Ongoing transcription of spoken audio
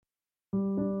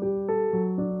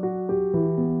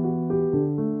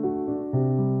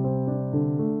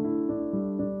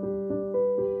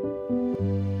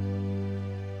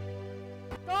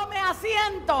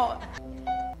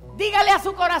Dígale a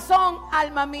su corazón,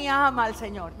 alma mía, ama al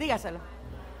Señor. Dígaselo.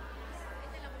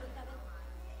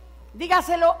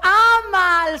 Dígaselo,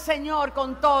 ama al Señor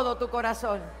con todo tu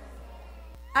corazón.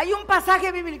 Hay un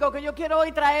pasaje bíblico que yo quiero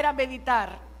hoy traer a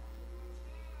meditar.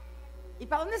 ¿Y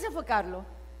para dónde se fue Carlos?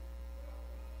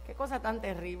 Qué cosa tan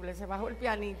terrible. Se bajó el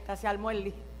pianista, se armó el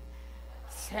lío.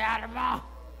 Se armó.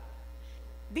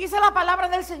 Dice la palabra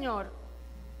del Señor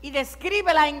y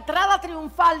describe la entrada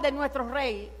triunfal de nuestro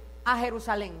rey a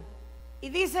Jerusalén. Y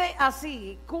dice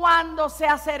así: cuando se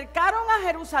acercaron a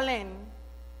Jerusalén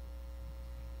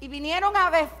y vinieron a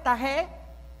Betfagé,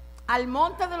 al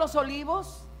monte de los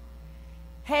olivos,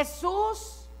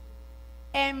 Jesús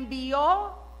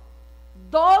envió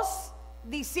 2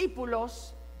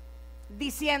 discípulos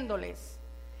diciéndoles: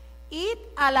 id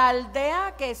a la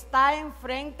aldea que está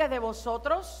enfrente de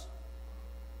vosotros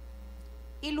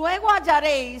y luego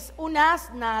hallaréis un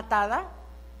asna atada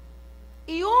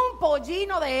y un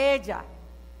pollino de ella.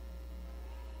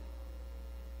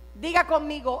 Diga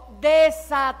conmigo: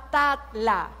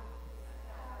 desatadla.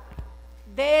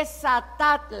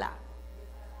 Desatadla.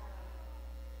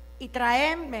 Y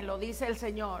traédmelo, dice el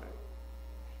Señor.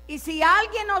 Y si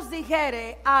alguien os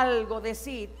dijere algo,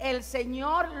 decid: el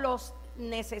Señor los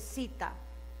necesita,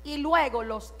 y luego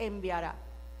los enviará.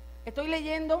 Estoy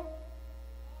leyendo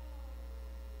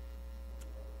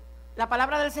la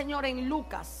palabra del Señor en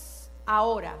Lucas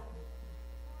ahora.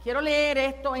 Quiero leer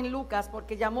esto en Lucas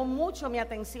porque llamó mucho mi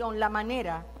atención la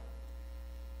manera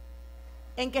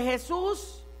en que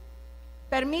Jesús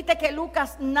permite que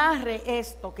Lucas narre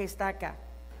esto que está acá.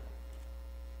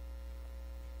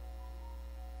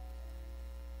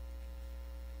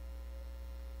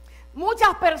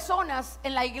 Muchas personas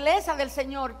en la iglesia del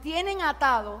Señor tienen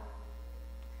atado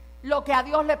lo que a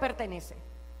Dios le pertenece.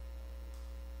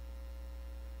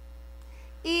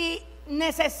 Y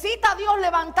necesita Dios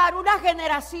levantar una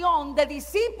generación de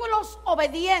discípulos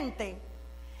obedientes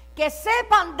que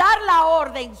sepan dar la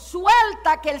orden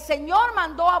suelta que el Señor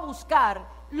mandó a buscar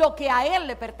lo que a Él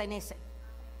le pertenece.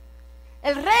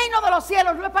 El reino de los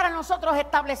cielos no es para nosotros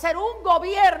establecer un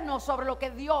gobierno sobre lo que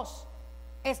Dios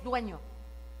es dueño.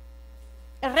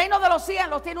 El reino de los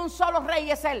cielos tiene un solo rey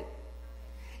y es Él.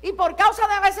 Y por causa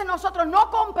de a veces nosotros no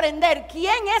comprender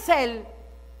quién es Él,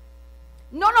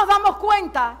 no nos damos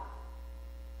cuenta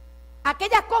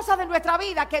aquellas cosas de nuestra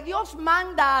vida que Dios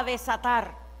manda a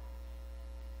desatar.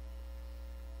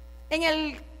 En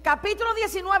el capítulo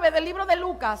 19 del libro de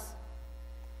Lucas,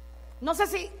 no sé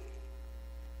si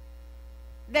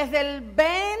desde el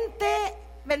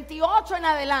 28 en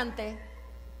adelante,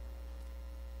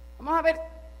 vamos a ver.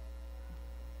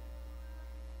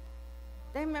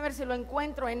 Déjenme ver si lo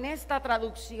encuentro en esta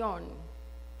traducción.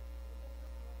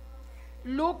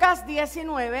 Lucas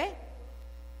 19.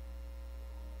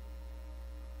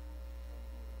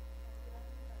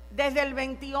 Desde el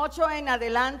 28 en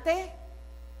adelante.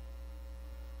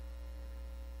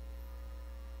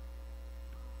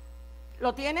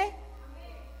 ¿Lo tiene?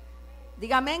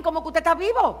 Dígame, ¿cómo que usted está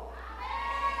vivo?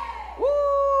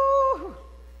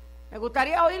 Me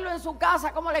gustaría oírlo en su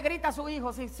casa, cómo le grita a su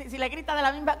hijo, si le grita de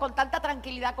la misma, con tanta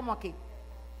tranquilidad como aquí.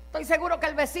 Estoy seguro que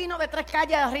el vecino de 3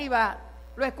 calles de arriba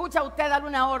lo escucha a usted darle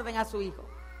una orden a su hijo.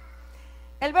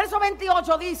 El verso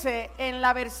 28 dice, en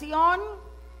la versión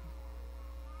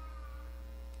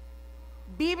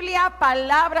Biblia,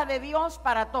 palabra de Dios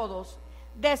para todos: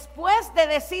 después de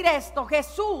decir esto,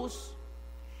 Jesús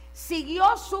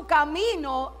siguió su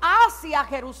camino hacia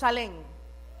Jerusalén.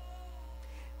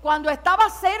 Cuando estaba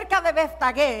cerca de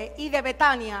Betfagé y de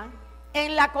Betania,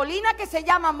 en la colina que se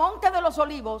llama Monte de los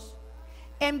Olivos,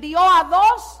 envió a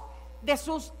 2 de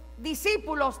sus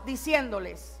discípulos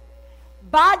diciéndoles: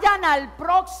 vayan al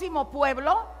próximo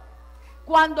pueblo,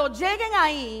 cuando lleguen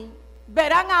ahí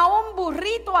verán a un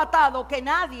burrito atado que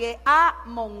nadie ha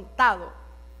montado.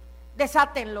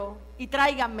 Desátenlo y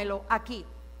tráiganmelo aquí.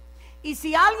 Y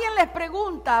si alguien les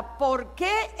pregunta por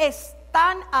qué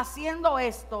están haciendo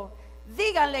esto,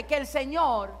 díganle que el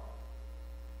Señor,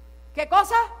 ¿qué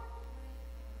cosa?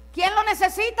 ¿Quién lo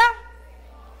necesita?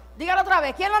 Dígalo otra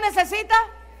vez, ¿quién lo necesita?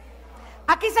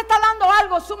 Aquí se está dando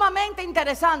algo sumamente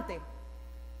interesante.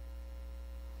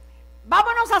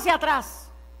 Vámonos hacia atrás.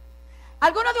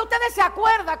 ¿Alguno de ustedes se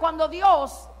acuerda cuando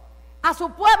Dios a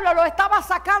su pueblo lo estaba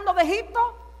sacando de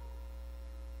Egipto?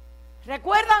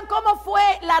 ¿Recuerdan cómo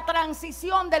fue la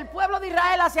transición del pueblo de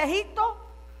Israel hacia Egipto?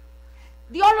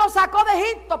 Dios lo sacó de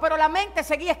Egipto, pero la mente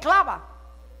seguía esclava.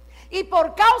 Y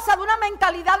por causa de una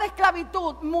mentalidad de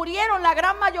esclavitud, murieron la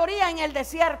gran mayoría en el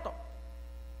desierto.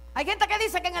 Hay gente que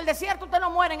dice que en el desierto usted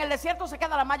no muere, en el desierto se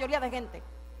queda la mayoría de gente.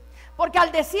 Porque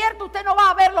al desierto usted no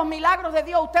va a ver los milagros de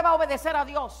Dios, usted va a obedecer a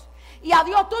Dios. Y a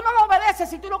Dios tú no lo obedeces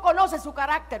si tú no conoces su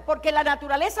carácter, porque la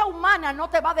naturaleza humana no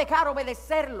te va a dejar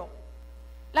obedecerlo.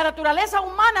 La naturaleza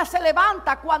humana se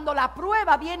levanta cuando la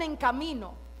prueba viene en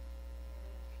camino.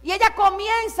 Y ella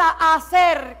comienza a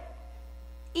hacer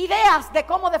ideas de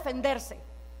cómo defenderse,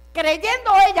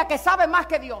 creyendo ella que sabe más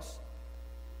que Dios.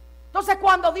 Entonces,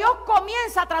 cuando Dios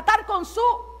comienza a tratar con su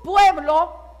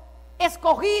pueblo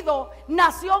escogido,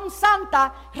 nación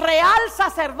santa, real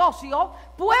sacerdocio,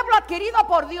 pueblo adquirido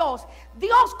por Dios,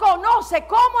 Dios conoce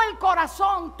cómo el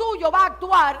corazón tuyo va a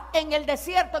actuar en el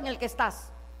desierto en el que estás,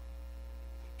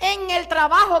 en el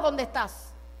trabajo donde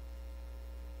estás,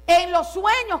 en los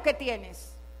sueños que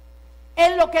tienes,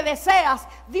 en lo que deseas.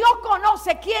 Dios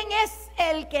conoce quién es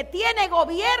el que tiene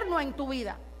gobierno en tu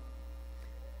vida.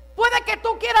 Puede que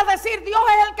tú quieras decir, Dios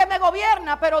es el que me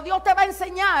gobierna, pero Dios te va a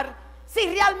enseñar si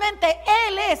realmente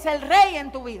Él es el rey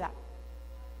en tu vida.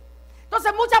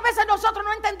 Entonces muchas veces nosotros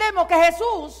no entendemos que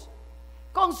Jesús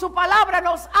con su palabra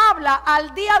nos habla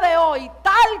al día de hoy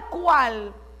tal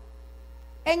cual,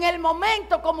 en el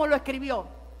momento como lo escribió.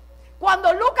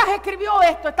 Cuando Lucas escribió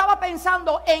esto, estaba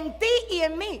pensando en ti y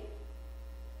en mí.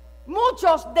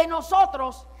 Muchos de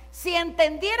nosotros, si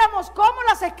entendiéramos cómo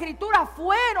las escrituras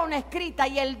fueron escritas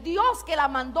y el Dios que la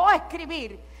mandó a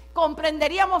escribir,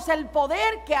 comprenderíamos el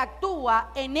poder que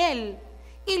actúa en Él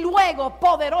y luego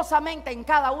poderosamente en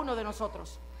cada uno de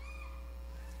nosotros.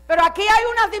 Pero aquí hay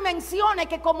unas dimensiones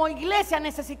que como iglesia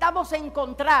necesitamos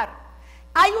encontrar.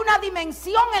 Hay una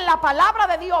dimensión en la palabra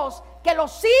de Dios que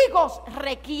los hijos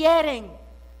requieren.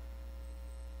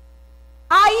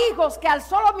 Hay hijos que al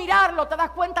solo mirarlo te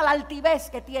das cuenta la altivez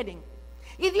que tienen.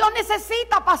 Y Dios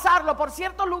necesita pasarlo por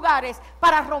ciertos lugares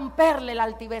para romperle la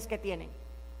altivez que tienen.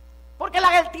 Porque la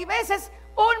altivez es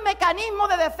un mecanismo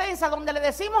de defensa donde le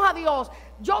decimos a Dios,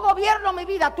 yo gobierno mi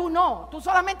vida, tú no. Tú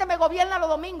solamente me gobiernas los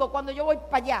domingos cuando yo voy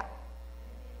para allá.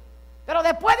 Pero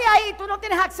después de ahí tú no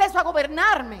tienes acceso a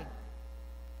gobernarme.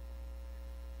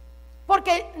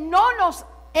 Porque no nos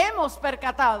hemos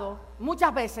percatado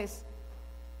muchas veces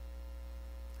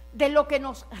de lo que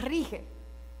nos rige.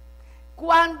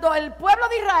 Cuando el pueblo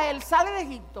de Israel sale de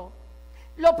Egipto,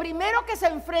 lo primero que se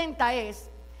enfrenta es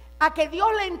a que Dios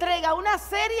le entrega una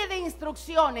serie de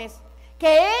instrucciones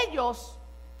que ellos,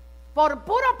 por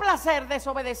puro placer,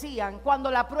 desobedecían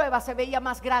cuando la prueba se veía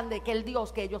más grande que el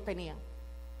Dios que ellos tenían.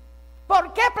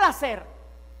 ¿Por qué placer?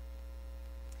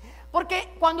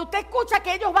 Porque cuando usted escucha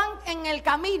que ellos van en el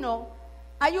camino,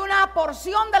 hay una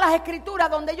porción de las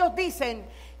escrituras donde ellos dicen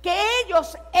que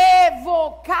ellos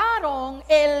evocaron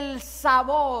el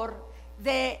sabor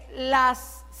de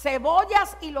las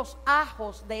cebollas y los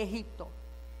ajos de Egipto.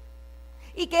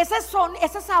 Y que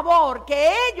ese sabor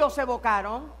que ellos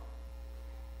evocaron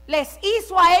les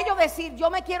hizo a ellos decir, yo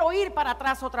me quiero ir para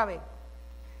atrás otra vez.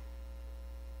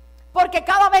 Porque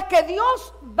cada vez que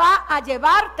Dios va a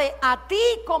llevarte a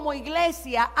ti como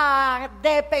iglesia a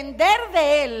depender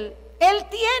de Él, Él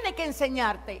tiene que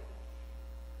enseñarte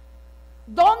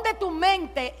donde tu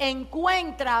mente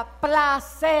encuentra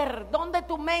placer, donde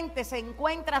tu mente se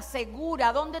encuentra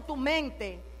segura, donde tu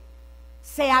mente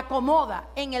se acomoda.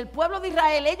 En el pueblo de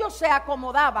Israel ellos se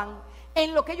acomodaban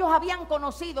en lo que ellos habían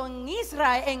conocido en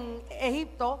Israel, en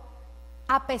Egipto,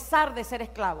 a pesar de ser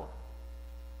esclavos.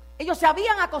 Ellos se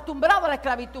habían acostumbrado a la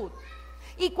esclavitud.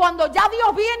 Y cuando ya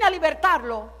Dios viene a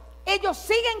libertarlo, ellos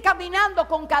siguen caminando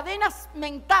con cadenas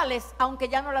mentales, aunque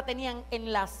ya no la tenían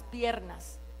en las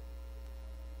piernas.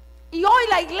 Y hoy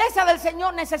la iglesia del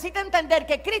Señor necesita entender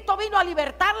que Cristo vino a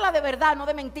libertarla de verdad, no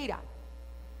de mentira.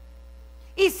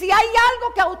 Y si hay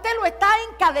algo que a usted lo está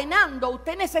encadenando,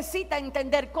 usted necesita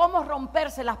entender cómo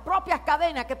romperse las propias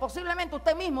cadenas que posiblemente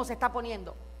usted mismo se está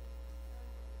poniendo.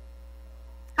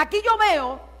 Aquí yo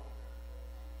veo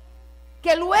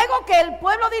que luego que el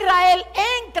pueblo de Israel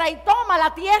entra y toma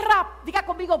la tierra, diga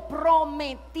conmigo,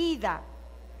 prometida,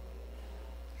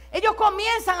 ellos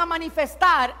comienzan a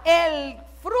manifestar el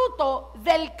fruto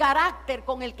del carácter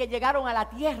con el que llegaron a la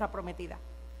tierra prometida.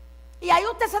 Y ahí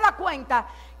usted se da cuenta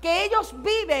que ellos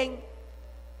viven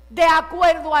de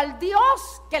acuerdo al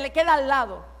Dios que le queda al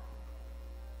lado.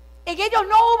 En ellos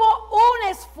no hubo un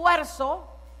esfuerzo,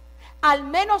 al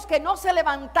menos que no se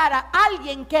levantara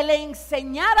alguien que le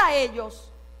enseñara a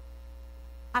ellos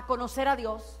a conocer a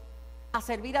Dios, a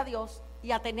servir a Dios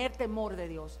y a tener temor de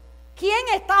Dios. ¿Quién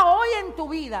está hoy en tu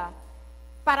vida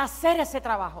para hacer ese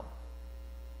trabajo?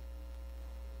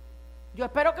 Yo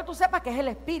espero que tú sepas que es el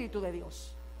Espíritu de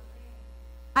Dios,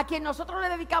 a quien nosotros le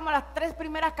dedicamos las 3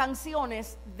 primeras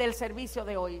canciones del servicio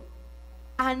de hoy.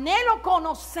 Anhelo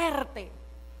conocerte,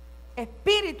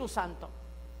 Espíritu Santo.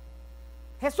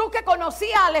 Jesús, que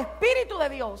conocía al Espíritu de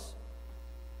Dios,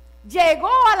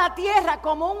 llegó a la tierra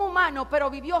como un humano, pero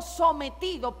vivió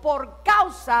sometido por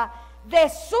causa de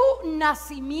su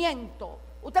nacimiento.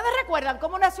 ¿Ustedes recuerdan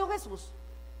cómo nació Jesús?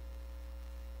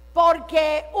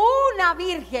 Porque una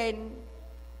virgen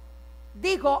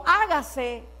dijo,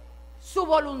 hágase su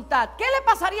voluntad. ¿Qué le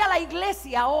pasaría a la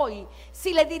iglesia hoy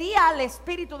si le diría al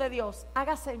Espíritu de Dios,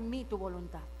 hágase en mí tu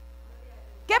voluntad?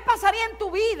 ¿Qué pasaría en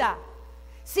tu vida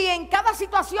si en cada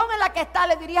situación en la que estás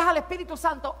le dirías al Espíritu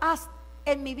Santo, haz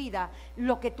en mi vida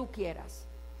lo que tú quieras?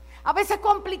 A veces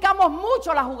complicamos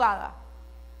mucho la jugada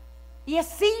y es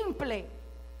simple.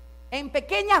 En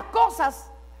pequeñas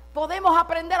cosas podemos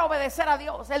aprender a obedecer a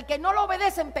Dios. El que no lo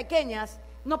obedece en pequeñas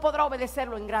no podrá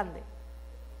obedecerlo en grande.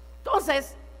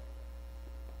 Entonces,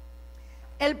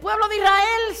 el pueblo de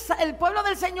Israel, el pueblo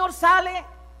del Señor sale,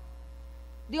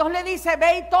 Dios le dice,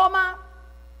 ve y toma.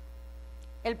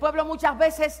 El pueblo muchas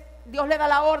veces, Dios le da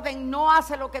la orden, no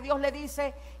hace lo que Dios le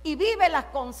dice y vive las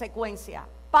consecuencias.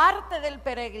 Parte del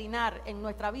peregrinar en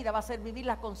nuestra vida va a ser vivir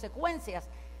las consecuencias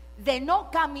de no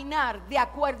caminar de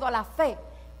acuerdo a la fe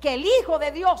que el Hijo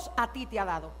de Dios a ti te ha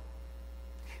dado.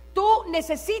 Tú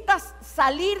necesitas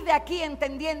salir de aquí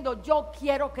entendiendo, yo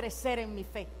quiero crecer en mi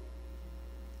fe.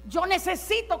 Yo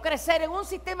necesito crecer en un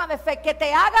sistema de fe que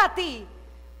te haga a ti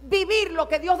vivir lo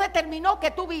que Dios determinó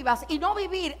que tú vivas y no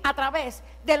vivir a través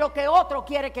de lo que otro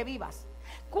quiere que vivas.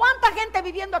 ¿Cuánta gente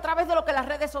viviendo a través de lo que las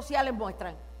redes sociales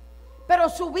muestran? Pero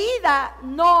su vida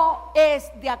no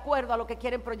es de acuerdo a lo que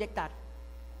quieren proyectar.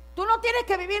 Tú no tienes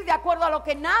que vivir de acuerdo a lo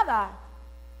que nada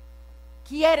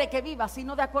quiere que vivas,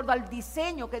 sino de acuerdo al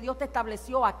diseño que Dios te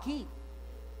estableció aquí.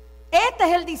 Este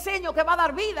es el diseño que va a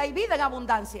dar vida y vida en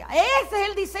abundancia. Ese es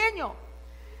el diseño.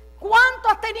 ¿Cuánto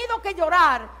has tenido que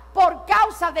llorar por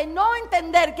causa de no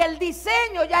entender que el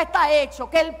diseño ya está hecho,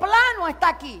 que el plano está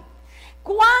aquí?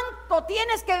 ¿Cuánto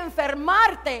tienes que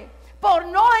enfermarte por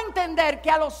no entender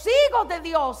que a los hijos de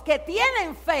Dios que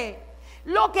tienen fe,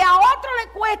 lo que a otro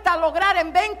le cuesta lograr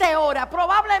en 20 horas,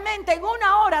 probablemente en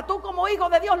 1 hora tú como hijo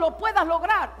de Dios lo puedas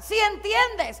lograr, si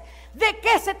entiendes de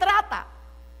qué se trata?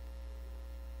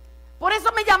 Por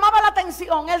eso me llamaba la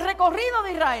atención el recorrido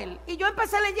de Israel. Y yo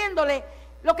empecé leyéndole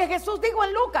lo que Jesús dijo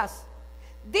en Lucas.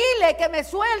 Dile que me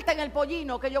suelten el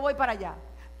pollino, que yo voy para allá.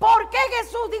 ¿Por qué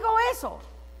Jesús dijo eso?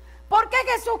 ¿Por qué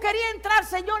Jesús quería entrar,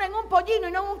 Señor, en un pollino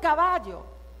y no en un caballo?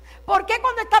 ¿Por qué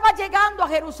cuando estaba llegando a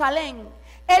Jerusalén,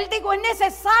 Él dijo, es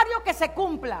necesario que se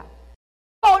cumpla?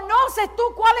 ¿Conoces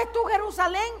tú cuál es tu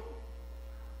Jerusalén?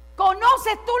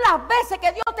 ¿Conoces tú las veces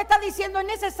que Dios te está diciendo, es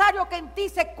necesario que en ti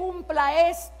se cumpla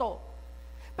esto?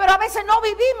 Pero a veces no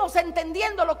vivimos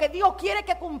entendiendo lo que Dios quiere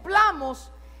que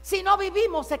cumplamos, si no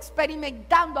vivimos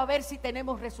experimentando a ver si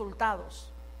tenemos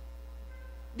resultados.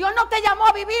 Dios no te llamó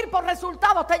a vivir por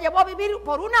resultados, te llevó a vivir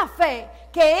por una fe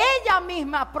que ella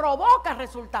misma provoca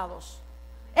resultados.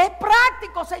 Es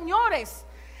práctico, señores.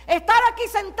 Estar aquí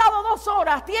sentado 2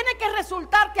 horas tiene que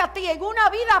resultarte a ti en una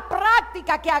vida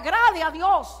práctica que agrade a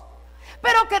Dios,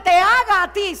 pero que te haga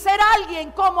a ti ser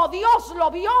alguien como Dios lo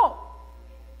vio.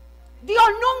 Dios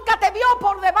nunca te vio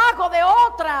por debajo de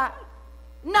otra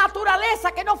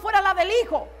naturaleza que no fuera la del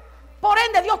Hijo. Por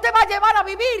ende, Dios te va a llevar a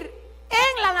vivir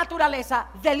en la naturaleza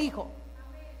del Hijo.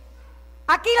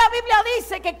 Aquí la Biblia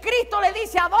dice que Cristo le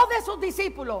dice a 2 de sus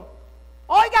discípulos,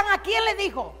 oigan a quién le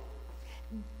dijo,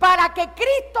 para que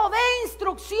Cristo dé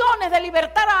instrucciones de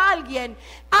libertar a alguien,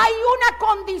 hay una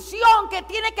condición que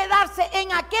tiene que darse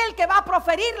en aquel que va a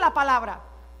proferir la palabra.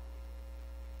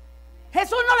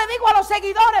 Jesús no le dijo a los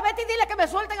seguidores, vete y dile que me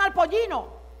suelten al pollino,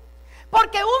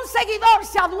 porque un seguidor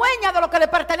se adueña de lo que le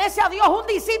pertenece a Dios. Un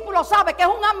discípulo sabe que es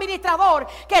un administrador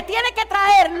que tiene que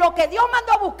traer lo que Dios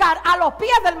mandó a buscar a los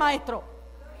pies del maestro.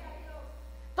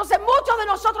 Entonces muchos de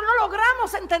nosotros no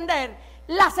logramos entender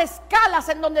las escalas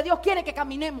en donde Dios quiere que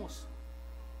caminemos.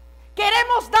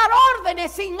 Queremos dar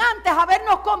órdenes sin antes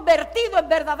habernos convertido en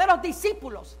verdaderos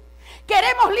discípulos.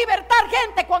 Queremos libertar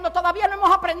gente cuando todavía no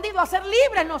hemos aprendido a ser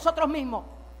libres nosotros mismos.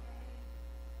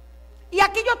 Y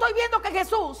aquí yo estoy viendo que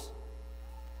Jesús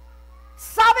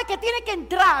sabe que tiene que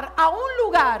entrar a un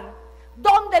lugar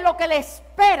donde lo que le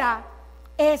espera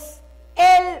es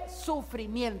el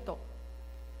sufrimiento.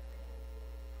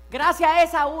 Gracias a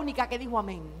esa única que dijo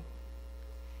amén.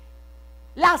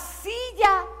 La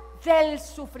silla del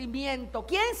sufrimiento.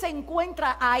 ¿Quién se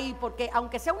encuentra ahí? Porque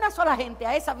aunque sea una sola gente,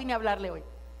 a esa vine a hablarle hoy.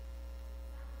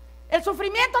 El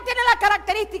sufrimiento tiene la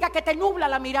característica que te nubla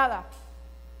la mirada.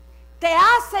 Te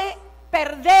hace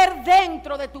perder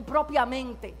dentro de tu propia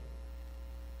mente.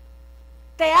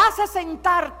 Te hace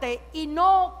sentarte y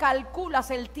no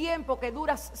calculas el tiempo que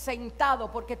duras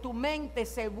sentado, porque tu mente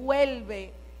se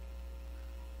vuelve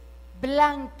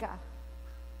blanca.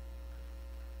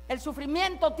 el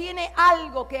sufrimiento tiene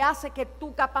algo que hace que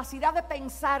tu capacidad de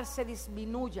pensar se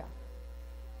disminuya.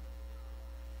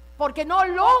 Porque no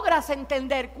logras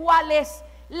entender cuál es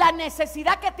la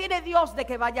necesidad que tiene Dios de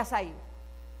que vayas ahí.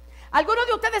 ¿Alguno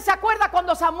de ustedes se acuerda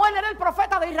cuando Samuel era el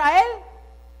profeta de Israel?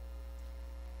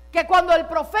 Que cuando el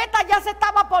profeta ya se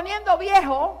estaba poniendo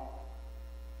viejo,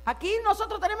 aquí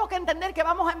nosotros tenemos que entender que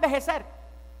vamos a envejecer.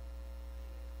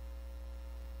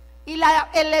 Y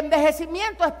el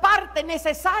envejecimiento es parte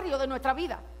necesario de nuestra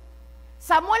vida.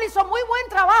 Samuel hizo muy buen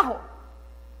trabajo,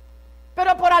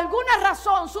 pero por alguna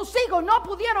razón sus hijos no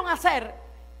pudieron hacer.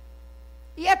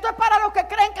 Y esto es para los que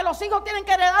creen que los hijos tienen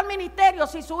que heredar ministerios.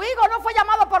 Si su hijo no fue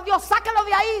llamado por Dios, sáquenlo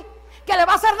de ahí, que le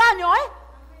va a hacer daño,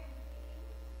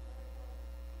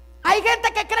 Hay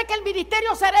gente que cree que el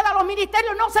ministerio se hereda. Los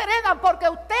ministerios no se heredan porque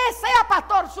usted sea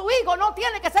pastor. Su hijo no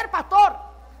tiene que ser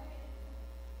pastor.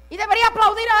 Y debería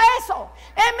aplaudir a eso.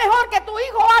 Es mejor que tu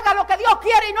hijo haga lo que Dios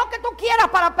quiere y no que tú quieras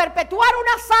para perpetuar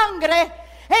una sangre,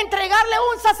 entregarle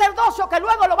un sacerdocio que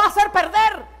luego lo va a hacer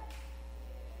perder.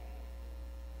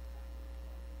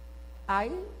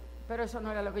 Ay, pero eso no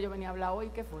era lo que yo venía a hablar hoy.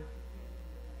 ¿Qué fue?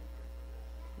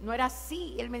 No era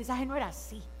así, el mensaje no era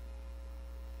así.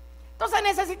 Entonces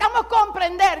necesitamos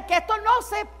comprender que esto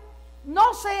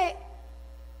no se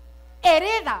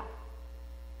hereda.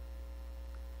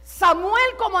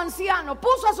 Samuel como anciano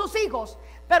puso a sus hijos,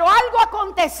 pero algo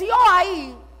aconteció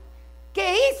ahí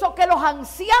que hizo que los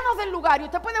ancianos del lugar, y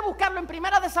usted puede buscarlo en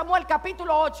 1 Samuel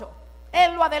capítulo 8,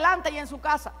 él lo adelanta y en su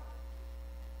casa,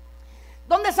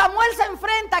 donde Samuel se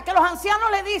enfrenta a que los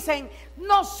ancianos le dicen: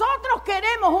 nosotros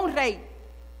queremos un rey.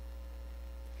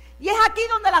 Y es aquí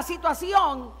donde la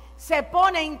situación se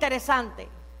pone interesante.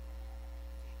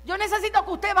 Yo necesito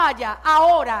que usted vaya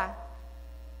ahora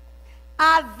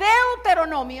a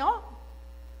Deuteronomio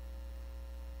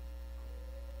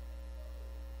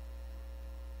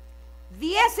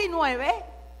 (19),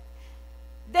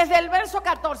 desde el verso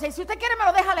 14. Y si usted quiere me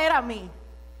lo deja leer a mí.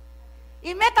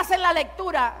 Y métase en la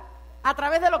lectura a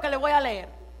través de lo que le voy a leer.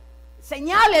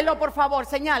 Señálelo, por favor,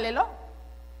 señálelo.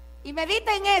 Y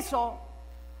medite en eso.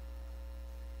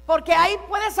 Porque ahí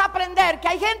puedes aprender que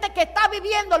hay gente que está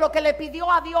viviendo lo que le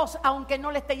pidió a Dios, aunque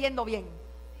no le esté yendo bien.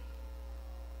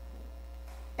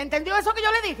 ¿Entendió eso que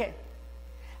yo le dije?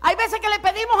 Hay veces que le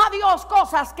pedimos a Dios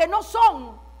cosas que no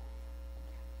son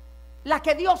las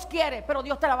que Dios quiere, pero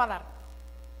Dios te la va a dar.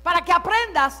 Para que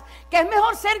aprendas que es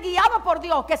mejor ser guiado por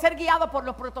Dios que ser guiado por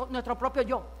nuestro propio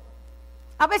yo.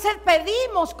 A veces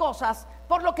pedimos cosas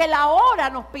por lo que la hora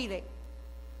nos pide.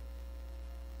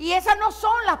 Y esas no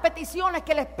son las peticiones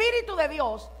que el Espíritu de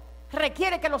Dios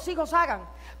requiere que los hijos hagan.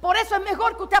 Por eso es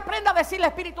mejor que usted aprenda a decirle: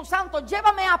 Espíritu Santo,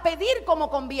 llévame a pedir como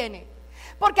conviene.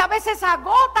 Porque a veces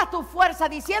agotas tu fuerza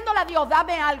diciéndole a Dios: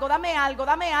 dame algo, dame algo,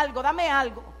 dame algo, dame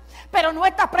algo. Pero no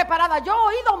estás preparada. Yo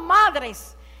he oído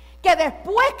madres que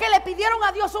después que le pidieron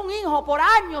a Dios un hijo por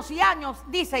años y años,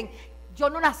 dicen: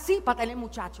 yo no nací para tener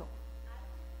muchacho.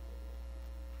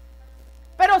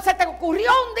 Pero se te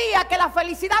ocurrió un día que la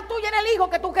felicidad tuya era el hijo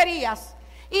que tú querías.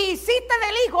 Y hiciste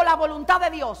del hijo la voluntad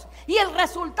de Dios. Y el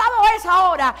resultado es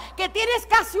ahora que tienes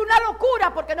casi una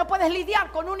locura porque no puedes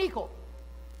lidiar con un hijo.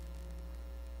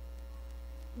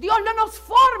 Dios no nos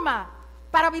forma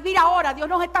para vivir ahora. Dios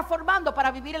nos está formando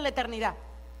para vivir en la eternidad.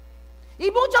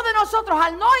 Y muchos de nosotros,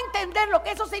 al no entender lo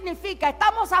que eso significa,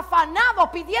 estamos afanados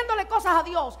pidiéndole cosas a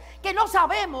Dios que no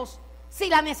sabemos si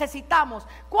la necesitamos.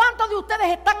 ¿Cuántos de ustedes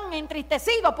están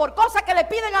entristecidos por cosas que le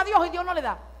piden a Dios y Dios no le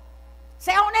da?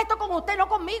 Sea honesto con usted, no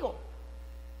conmigo.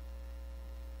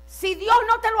 Si Dios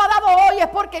no te lo ha dado hoy es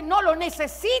porque no lo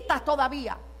necesitas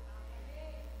todavía.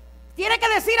 Tiene que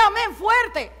decir amén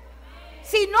fuerte.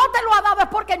 Si no te lo ha dado es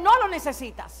porque no lo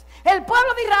necesitas. El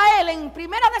pueblo de Israel en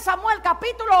 1 Samuel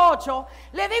capítulo 8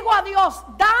 le digo a Dios: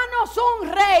 danos un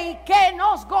rey que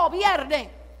nos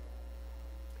gobierne.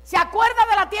 ¿Se acuerda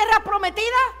de la tierra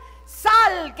prometida?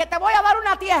 Sal, que te voy a dar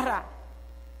una tierra.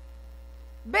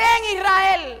 Ven,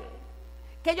 Israel,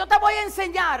 que yo te voy a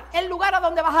enseñar el lugar a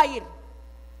donde vas a ir.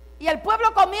 Y el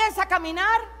pueblo comienza a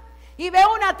caminar y ve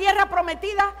una tierra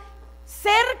prometida.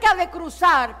 Cerca de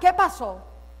cruzar, ¿qué pasó?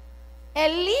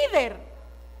 El líder,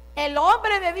 el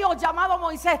hombre de Dios llamado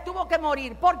Moisés, tuvo que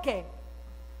morir. ¿Por qué?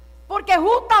 Porque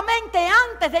justamente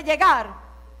antes de llegar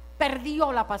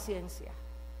perdió la paciencia.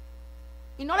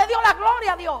 Y no le dio la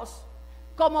gloria a Dios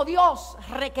como Dios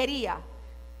requería.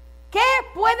 ¿Qué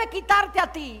puede quitarte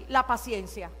a ti la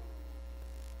paciencia?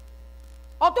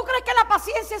 ¿O tú crees que la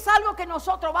paciencia es algo que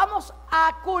nosotros vamos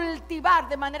a cultivar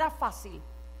de manera fácil?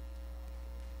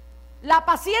 La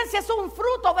paciencia es un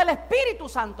fruto del Espíritu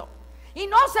Santo y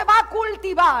no se va a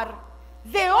cultivar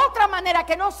de otra manera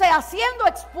que no sea siendo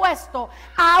expuesto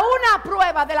a una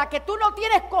prueba de la que tú no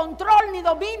tienes control ni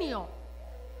dominio.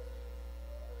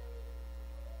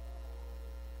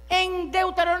 En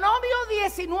Deuteronomio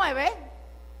 19,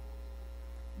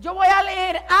 yo voy a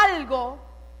leer algo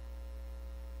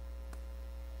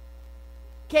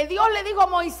que Dios le dijo a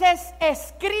Moisés: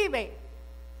 escribe,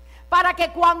 para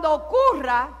que cuando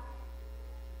ocurra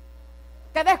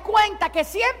te des cuenta que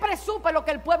siempre supe lo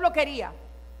que el pueblo quería.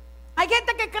 Hay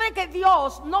gente que cree que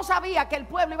Dios no sabía que el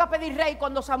pueblo iba a pedir rey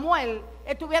cuando Samuel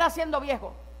estuviera siendo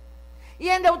viejo. Y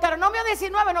en Deuteronomio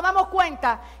 19 nos damos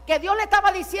cuenta que Dios le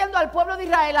estaba diciendo al pueblo de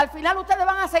Israel: al final ustedes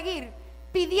van a seguir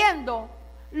pidiendo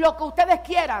lo que ustedes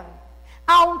quieran.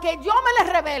 Aunque yo me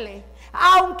les revele,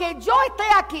 aunque yo esté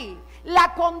aquí,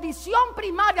 la condición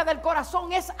primaria del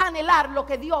corazón es anhelar lo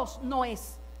que Dios no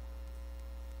es.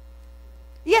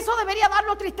 Y eso debería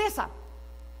darnos tristeza,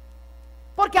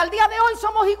 porque al día de hoy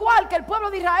somos igual que el pueblo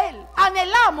de Israel.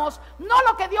 Anhelamos no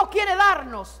lo que Dios quiere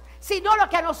darnos, sino lo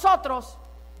que a nosotros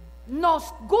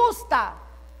nos gusta.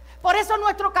 Por eso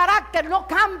nuestro carácter no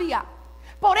cambia.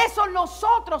 Por eso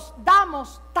nosotros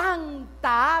damos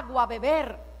tanta agua a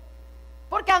beber,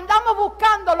 porque andamos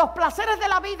buscando los placeres de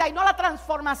la vida y no la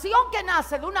transformación que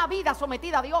nace de una vida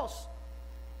sometida a Dios.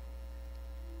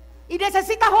 Y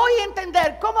necesitas hoy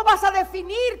entender cómo vas a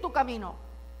definir tu camino.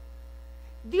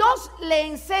 Dios le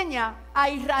enseña a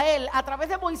Israel a través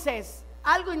de Moisés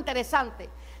algo interesante.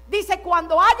 Dice: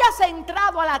 cuando hayas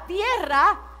entrado a la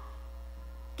tierra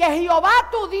que Jehová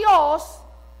tu Dios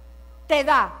te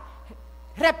da.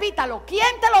 Repítalo: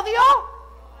 ¿quién te lo dio?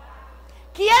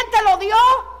 ¿Quién te lo dio?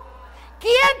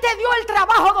 ¿Quién te dio el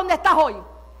trabajo donde estás hoy?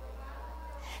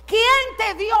 ¿Quién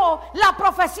te dio la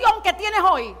profesión que tienes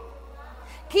hoy?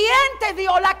 ¿Quién te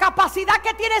dio la capacidad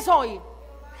que tienes hoy?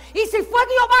 Y si fue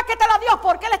Jehová que te la dio,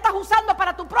 ¿por qué la estás usando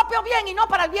para tu propio bien y no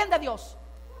para el bien de Dios?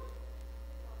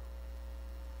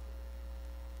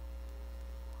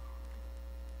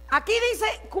 Aquí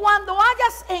dice: cuando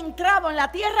hayas entrado en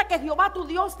la tierra que Jehová tu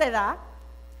Dios te da,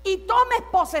 y tomes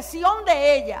posesión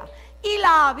de ella, y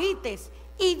la habites,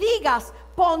 y digas: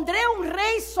 pondré un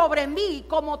rey sobre mí,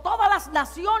 como todas las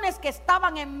naciones que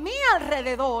estaban en mi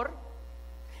alrededor,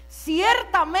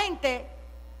 ciertamente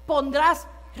pondrás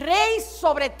rey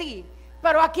sobre ti.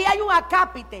 Pero aquí hay un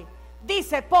acápite.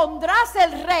 Dice: pondrás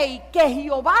el rey que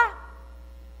Jehová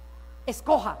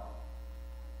escoja.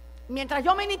 Mientras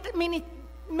yo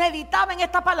meditaba en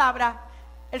esta palabra,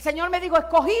 el Señor me dijo: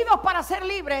 escogidos para ser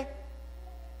libres,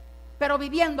 pero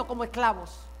viviendo como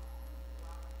esclavos.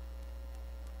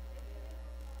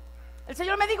 El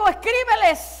Señor me dijo: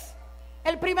 escríbeles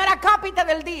el primer acápite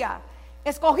del día: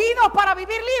 escogidos para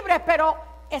vivir libres, pero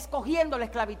escogiendo la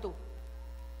esclavitud.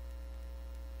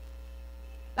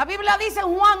 La Biblia dice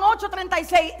en Juan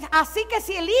 8:36: así que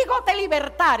si el Hijo te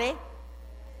libertare,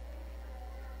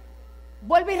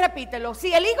 vuelve y repítelo,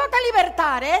 si el Hijo te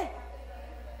libertare,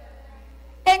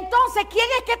 entonces ¿quién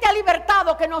es que te ha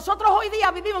libertado? Que nosotros hoy día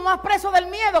vivimos más presos del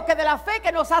miedo que de la fe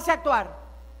que nos hace actuar.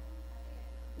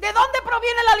 ¿De dónde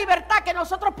proviene la libertad que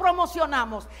nosotros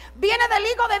promocionamos? ¿Viene del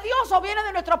Hijo de Dios o viene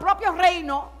de nuestro propio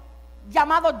reino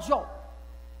llamado yo?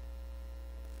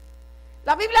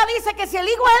 La Biblia dice que si el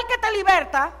Hijo es el que te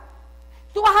liberta,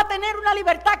 tú vas a tener una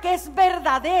libertad que es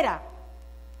verdadera.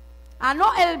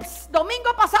 El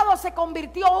domingo pasado se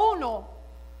convirtió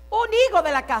un hijo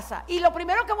de la casa. Y lo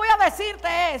primero que voy a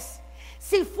decirte es: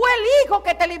 si fue el Hijo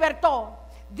que te libertó,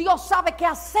 Dios sabe qué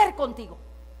hacer contigo.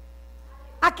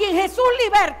 A quien Jesús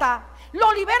liberta,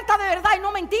 lo liberta de verdad y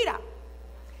no mentira.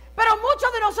 Pero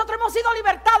muchos de nosotros hemos sido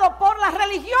libertados por la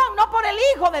religión, no por el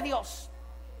Hijo de Dios.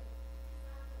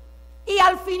 Y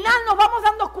al final nos vamos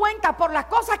dando cuenta por las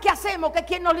cosas que hacemos que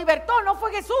quien nos libertó no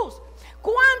fue Jesús.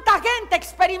 ¿Cuánta gente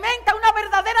experimenta una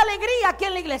verdadera alegría aquí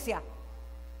en la iglesia?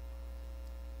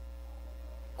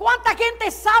 ¿Cuánta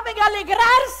gente sabe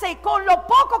alegrarse con lo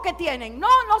poco que tienen? No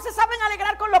se saben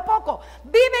alegrar con lo poco.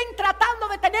 Viven tratando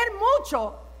de tener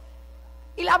mucho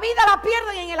y la vida la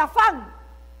pierden en el afán,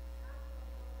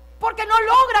 porque no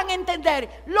logran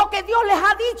entender lo que Dios les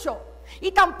ha dicho.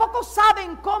 Y tampoco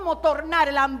saben cómo tornar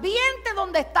el ambiente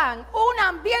donde están un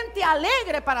ambiente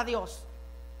alegre para Dios.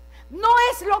 No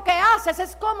es lo que haces,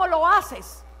 es cómo lo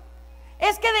haces.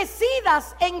 Es que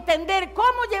decidas entender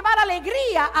cómo llevar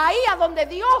alegría ahí a donde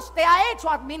Dios te ha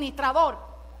hecho administrador.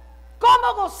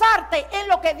 Cómo gozarte en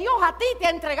lo que Dios a ti te ha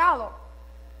entregado.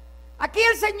 Aquí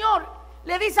el Señor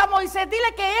le dice a Moisés: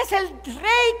 dile que es el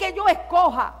rey que yo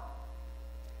escoja,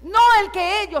 no el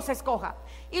que ellos escojan.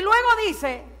 Y luego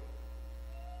dice,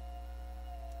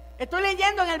 estoy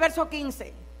leyendo en el verso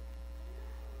 15: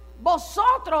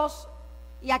 vosotros,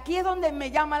 y aquí es donde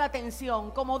me llama la atención,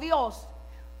 como Dios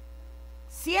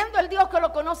siendo el Dios que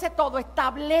lo conoce todo,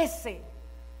 establece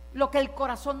lo que el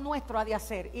corazón nuestro ha de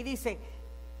hacer. Y dice,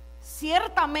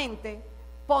 ciertamente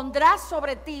pondrás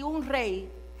sobre ti un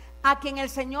rey a quien el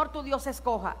Señor tu Dios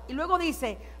escoja. Y luego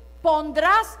dice,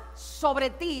 pondrás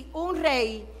sobre ti un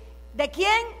rey, ¿de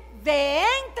quién? De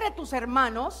entre tus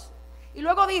hermanos. Y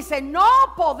luego dice, no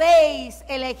podéis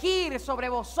elegir sobre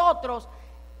vosotros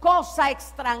cosa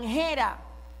extranjera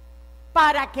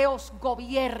para que os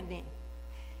gobierne,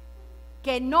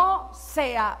 que no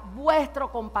sea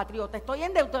vuestro compatriota. Estoy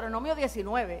en Deuteronomio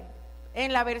 19,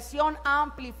 en la versión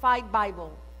Amplified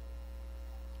Bible.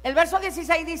 El verso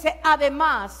 16 dice,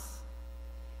 además,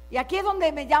 y aquí es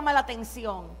donde me llama la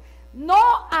atención,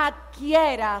 no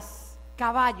adquieras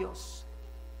caballos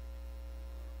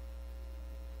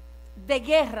de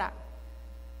guerra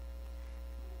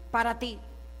para ti,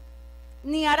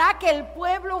 ni hará que el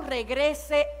pueblo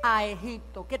regrese a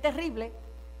Egipto. Qué terrible,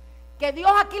 que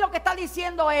Dios aquí lo que está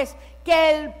diciendo es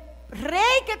que el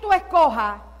rey que tú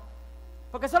escojas,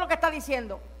 porque eso es lo que está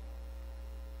diciendo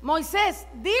Moisés,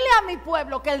 dile a mi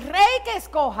pueblo que el rey que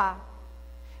escoja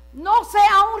no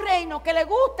sea un reino que le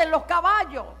gusten los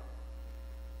caballos,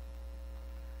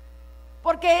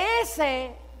 porque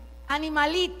ese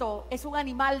animalito es un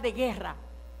animal de guerra.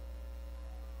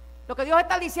 Lo que Dios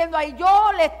está diciendo ahí,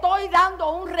 yo le estoy dando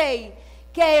un rey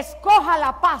que escoja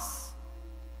la paz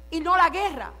y no la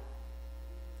guerra.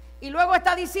 Y luego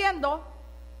está diciendo,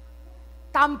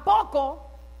 tampoco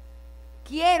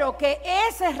quiero que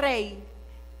ese rey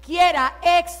quiera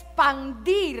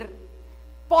expandir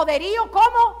poderío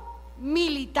como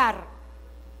militar.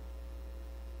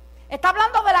 Está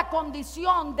hablando de la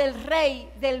condición del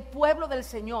rey del pueblo del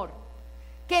Señor,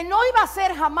 que no iba a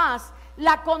ser jamás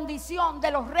la condición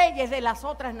de los reyes de las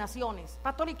otras naciones.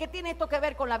 Pastor, ¿y qué tiene esto que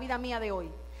ver con la vida mía de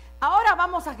hoy? Ahora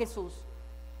vamos a Jesús.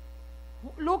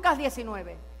 Lucas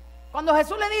 19. Cuando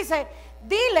Jesús le dice,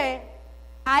 dile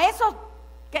a esos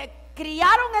que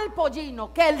criaron el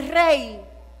pollino que el rey,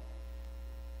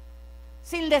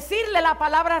 sin decirle la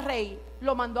palabra rey,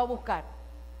 lo mandó a buscar.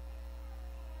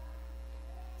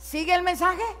 ¿Sigue el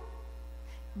mensaje?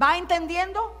 ¿Va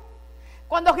entendiendo?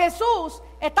 Cuando Jesús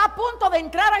está a punto de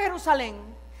entrar a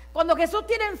Jerusalén, cuando Jesús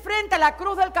tiene enfrente la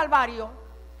cruz del Calvario,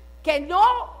 que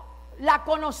no la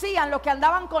conocían los que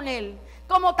andaban con él,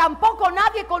 como tampoco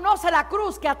nadie conoce la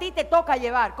cruz que a ti te toca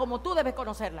llevar, como tú debes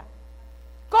conocerla.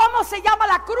 ¿Cómo se llama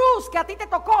la cruz que a ti te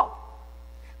tocó?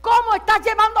 ¿Cómo estás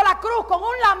llevando la cruz con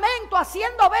un lamento,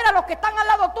 haciendo ver a los que están al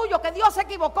lado tuyo que Dios se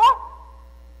equivocó?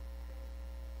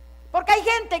 Porque hay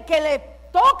gente que le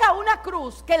toca una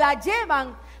cruz, que la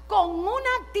llevan con una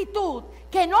actitud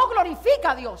que no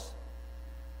glorifica a Dios.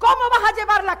 ¿Cómo vas a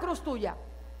llevar la cruz tuya?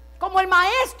 Como el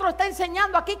maestro está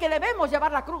enseñando aquí que debemos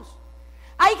llevar la cruz.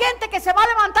 Hay gente que se va a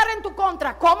levantar en tu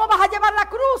contra. ¿Cómo vas a llevar la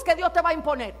cruz que Dios te va a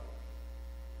imponer?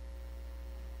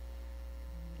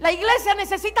 La iglesia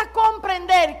necesita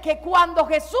comprender que cuando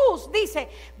Jesús dice,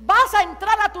 vas a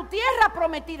entrar a tu tierra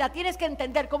prometida, tienes que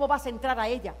entender cómo vas a entrar a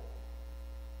ella.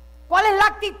 ¿Cuál es la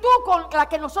actitud con la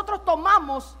que nosotros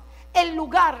tomamos el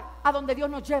lugar a donde Dios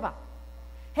nos lleva?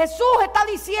 Jesús está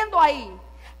diciendo ahí,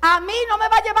 a mí no me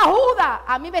va a llevar Judas,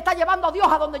 a mí me está llevando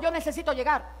Dios a donde yo necesito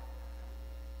llegar.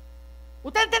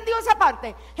 ¿Usted entendió esa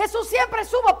parte? Jesús siempre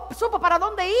supo para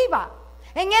dónde iba.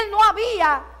 En él no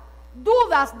había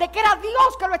dudas de que era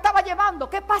Dios que lo estaba llevando.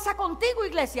 ¿Qué pasa contigo,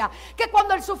 iglesia? Que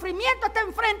cuando el sufrimiento está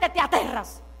enfrente te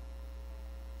aterras.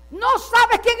 No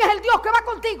sabes quién es el Dios que va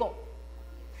contigo.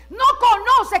 No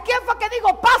conoces quién fue que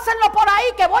digo, pásenlo por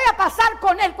ahí que voy a pasar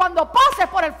con él. Cuando pases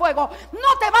por el fuego,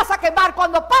 no te vas a quemar.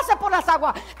 Cuando pases por las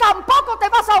aguas, tampoco te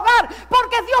vas a ahogar,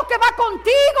 porque es Dios que va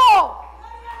contigo.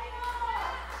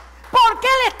 ¿Por qué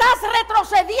le estás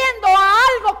retrocediendo a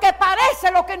algo que parece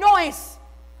lo que no es?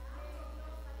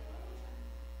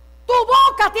 Tu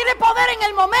boca tiene poder en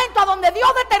el momento a donde Dios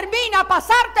determina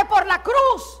pasarte por la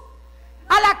cruz.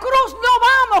 A la cruz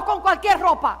no vamos con cualquier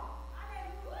ropa.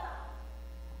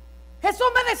 Jesús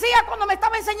me decía, cuando me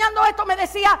estaba enseñando esto, me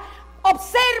decía,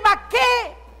 observa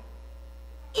qué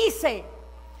hice.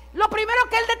 Lo primero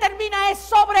que él determina es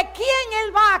sobre quién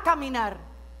él va a caminar.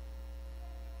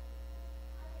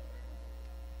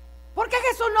 ¿Por qué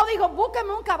Jesús no dijo,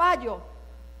 búsqueme un caballo?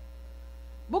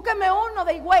 Búsqueme uno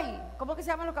de higüey. ¿Cómo que se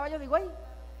llaman los caballos de higüey?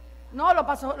 No,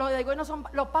 los de higüey no son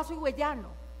los pasos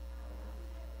higüeyanos.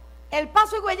 El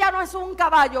paso higüeyano es un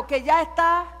caballo que ya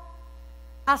está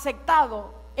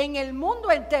aceptado en el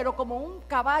mundo entero como un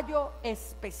caballo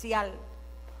especial.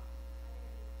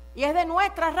 Y es de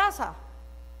nuestra raza.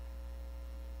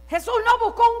 Jesús no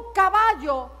buscó un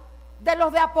caballo de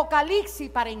los de Apocalipsis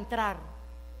para entrar.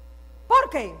 ¿Por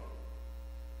qué?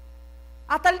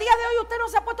 Hasta el día de hoy usted no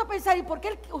se ha puesto a pensar, ¿y por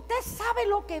qué usted sabe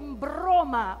lo que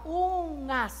embroma un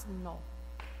asno?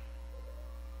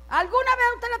 ¿Alguna vez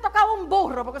a usted le ha tocado un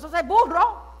burro? Porque eso es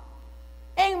burro.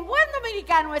 En buen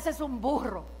dominicano ese es un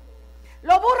burro.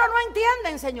 Los burros no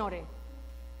entienden, señores.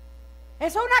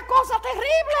 Eso es una cosa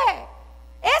terrible.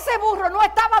 Ese burro no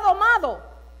estaba domado.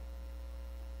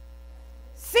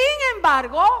 Sin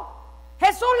embargo,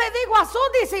 Jesús le dijo a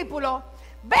sus discípulos: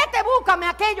 vete, búscame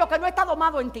aquello que no está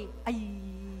domado en ti. Ay,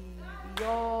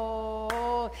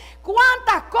 Dios.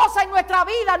 ¿Cuántas cosas en nuestra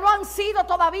vida no han sido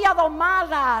todavía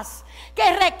domadas,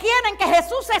 que requieren que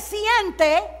Jesús se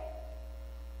siente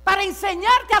para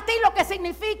enseñarte a ti lo que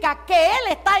significa que Él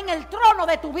está en el trono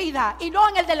de tu vida y no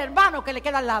en el del hermano que le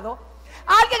queda al lado?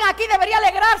 Alguien aquí debería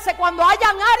alegrarse cuando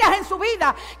hayan áreas en su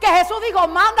vida que Jesús dijo: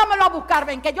 mándamelo a buscar,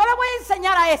 ven, que yo le voy a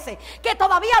enseñar a ese que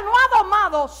todavía no ha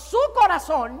domado su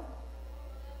corazón,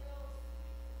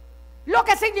 lo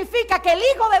que significa que el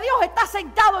Hijo de Dios está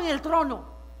sentado en el trono.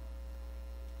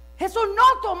 Jesús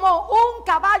no tomó un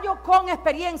caballo con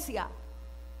experiencia.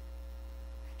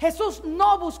 Jesús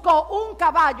no buscó un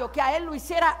caballo que a él lo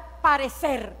hiciera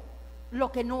parecer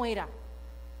lo que no era.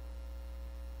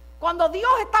 Cuando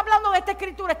Dios está hablando de esta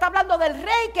escritura, está hablando del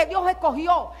rey que Dios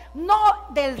escogió, no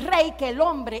del rey que el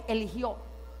hombre eligió.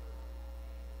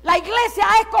 La iglesia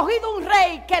ha escogido un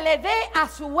rey que le dé a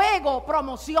su ego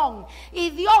promoción,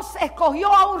 y Dios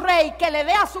escogió a un rey que le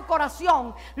dé a su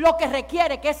corazón lo que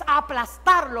requiere, que es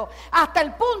aplastarlo hasta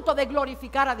el punto de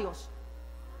glorificar a Dios.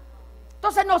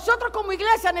 Entonces nosotros como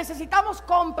iglesia necesitamos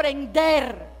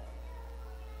comprender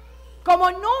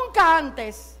como nunca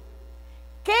antes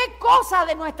qué cosa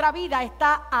de nuestra vida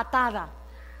está atada.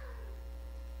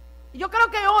 Yo creo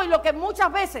que hoy lo que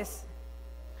muchas veces,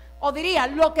 o diría,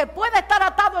 lo que puede estar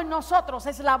atado en nosotros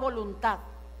es la voluntad.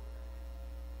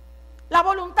 La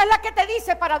voluntad es la que te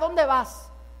dice para dónde vas.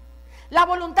 La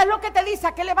voluntad es lo que te dice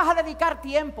a qué le vas a dedicar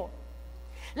tiempo.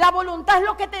 La voluntad es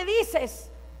lo que te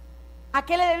dices a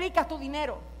qué le dedicas tu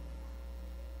dinero.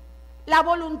 La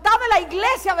voluntad de la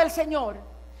iglesia del Señor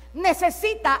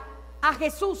necesita a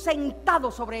Jesús sentado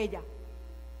sobre ella.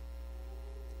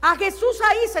 A Jesús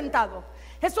ahí sentado.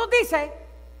 Jesús dice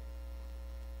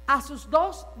a sus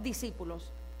 2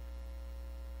 discípulos,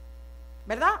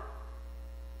 ¿verdad?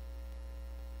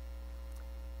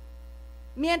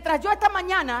 Mientras yo esta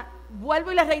mañana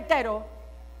vuelvo y les reitero,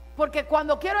 porque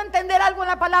cuando quiero entender algo en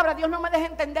la palabra, Dios no me deja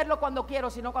entenderlo cuando quiero,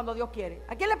 sino cuando Dios quiere.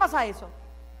 ¿A quién le pasa eso?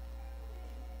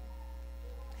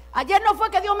 Ayer no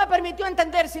fue que Dios me permitió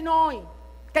entender, sino hoy,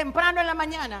 temprano en la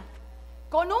mañana,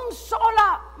 con una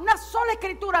sola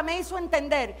escritura me hizo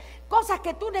entender cosas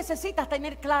que tú necesitas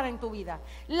tener claras en tu vida.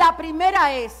 La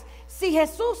primera es: si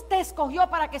Jesús te escogió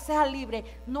para que seas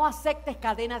libre, no aceptes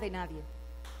cadena de nadie.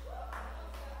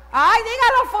 Ay,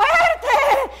 dígalo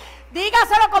fuerte,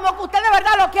 dígaselo como que usted de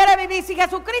verdad lo quiere vivir. Si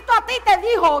Jesucristo a ti te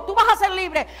dijo, tú vas a ser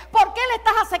libre, ¿por qué le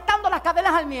estás aceptando las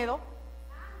cadenas al miedo?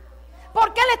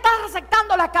 ¿Por qué le estás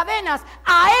aceptando las cadenas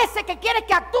a ese que quiere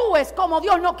que actúes como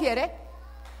Dios no quiere?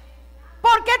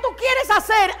 ¿Por qué tú quieres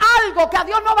hacer algo que a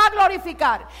Dios no va a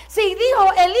glorificar? Si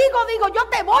dijo el Hijo, digo, yo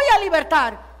te voy a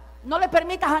libertar, no le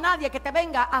permitas a nadie que te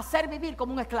venga a hacer vivir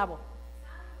como un esclavo.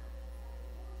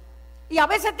 Y a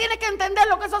veces tienes que entender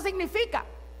lo que eso significa.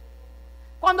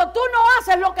 Cuando tú no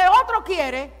haces lo que otro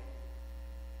quiere,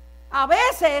 a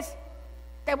veces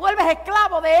te vuelves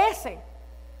esclavo de ese.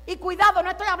 Y cuidado,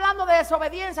 no estoy hablando de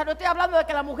desobediencia, no estoy hablando de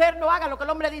que la mujer no haga lo que el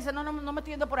hombre dice, no me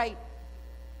estoy yendo por ahí.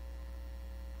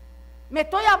 Me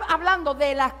estoy hablando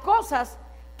de las cosas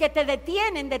que te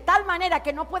detienen de tal manera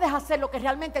que no puedes hacer lo que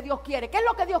realmente Dios quiere. ¿Qué es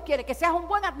lo que Dios quiere? Que seas un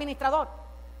buen administrador,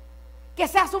 que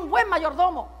seas un buen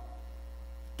mayordomo,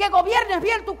 que gobiernes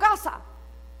bien tu casa,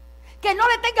 que no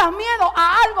le tengas miedo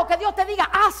a algo que Dios te diga,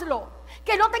 hazlo,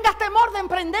 que no tengas temor de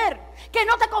emprender, que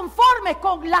no te conformes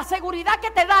con la seguridad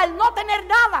que te da el no tener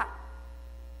nada,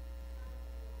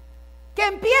 que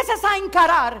empieces a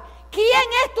encarar quién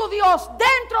es tu Dios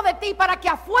dentro de ti para que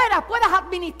afuera puedas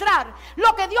administrar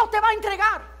lo que Dios te va a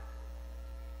entregar.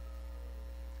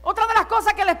 Otra de las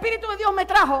cosas que el Espíritu de Dios me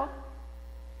trajo,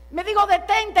 me dijo: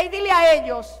 detente y dile a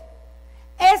ellos,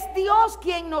 es Dios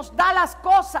quien nos da las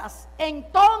cosas,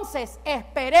 entonces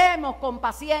esperemos con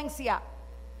paciencia.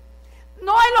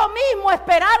 No es lo mismo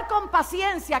esperar con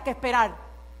paciencia que esperar.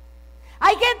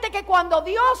 Hay gente que cuando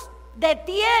Dios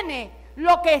detiene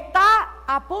lo que está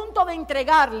a punto de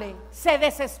entregarle, se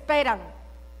desesperan.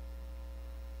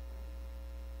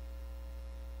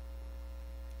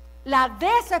 La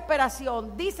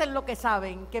desesperación, dicen lo que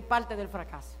saben, que es parte del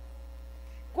fracaso.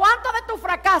 ¿Cuánto de tu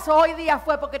fracaso hoy día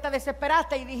fue porque te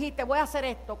desesperaste y dijiste voy a hacer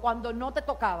esto cuando no te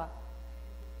tocaba?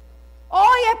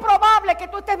 Hoy es probable que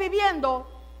tú estés viviendo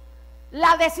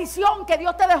la decisión que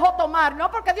Dios te dejó tomar,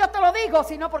 no porque Dios te lo dijo,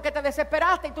 sino porque te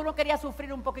desesperaste y tú no querías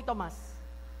sufrir un poquito más.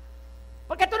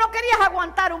 Porque tú no querías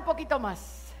aguantar un poquito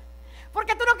más.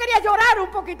 Porque tú no querías llorar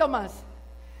un poquito más.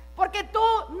 Porque tú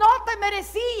no te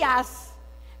merecías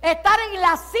estar en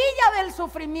la silla del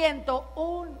sufrimiento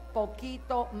un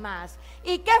poquito más.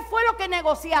 ¿Y qué fue lo que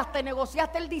negociaste?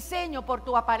 Negociaste el diseño por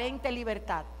tu aparente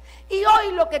libertad. Y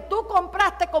hoy lo que tú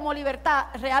compraste como libertad,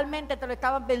 realmente te lo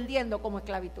estaban vendiendo como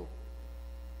esclavitud.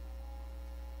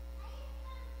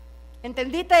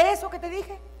 ¿Entendiste eso que te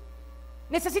dije?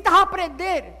 Necesitas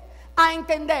aprender a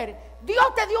entender.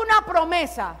 Dios te dio una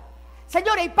promesa.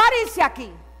 Señores, y párense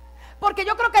aquí. Porque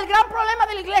yo creo que el gran problema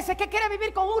de la iglesia es que quiere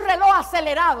vivir con un reloj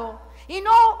acelerado y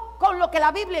no con lo que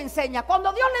la Biblia enseña.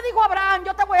 Cuando Dios le dijo a Abraham,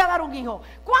 yo te voy a dar un hijo,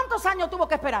 ¿cuántos años tuvo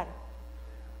que esperar?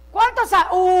 ¿Cuántos años?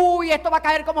 Uy, esto va a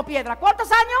caer como piedra.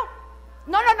 ¿Cuántos años?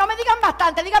 No me digan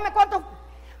bastante, díganme cuántos.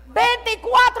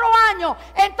 24 años.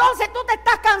 Entonces tú te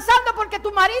estás cansando porque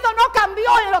tu marido no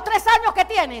cambió en los 3 años que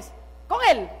tienes con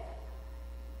él.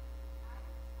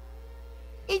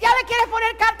 Y ya le quieres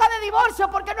poner carta de divorcio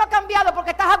porque no ha cambiado,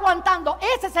 porque estás aguantando.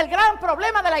 Ese es el gran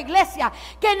problema de la iglesia,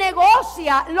 que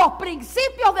negocia los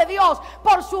principios de Dios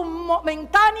por su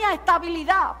momentánea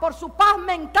estabilidad, por su paz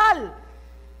mental.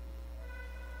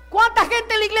 ¿Cuánta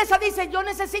gente en la iglesia dice, yo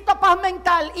necesito paz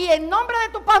mental, y en nombre de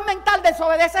tu paz mental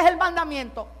desobedeces el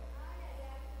mandamiento?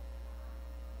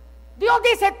 Dios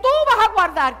dice, tú vas a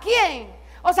guardar. ¿Quién?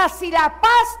 O sea, si la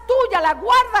paz tuya la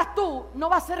guardas tú, no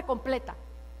va a ser completa.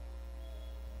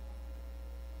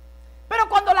 Pero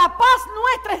cuando la paz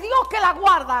nuestra es Dios que la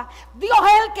guarda, Dios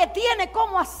es el que tiene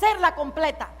cómo hacerla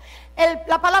completa.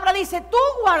 La palabra dice, tú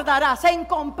guardarás en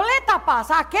completa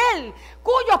paz a aquel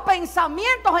cuyos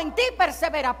pensamientos en ti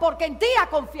persevera, porque en ti ha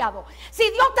confiado. Si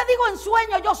Dios te dijo en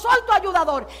sueño, yo soy tu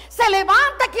ayudador, se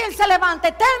levante quien se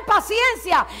levante, ten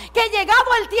paciencia, que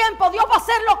llegado el tiempo Dios va a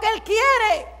hacer lo que Él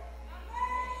quiere.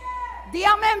 Di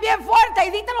amén bien fuerte y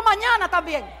dítelo mañana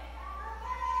también.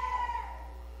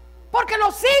 Porque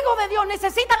los hijos de Dios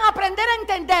necesitan aprender a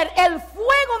entender el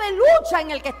fuego de lucha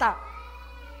en el que está.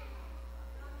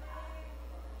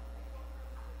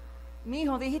 Mi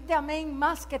hijo, dijiste amén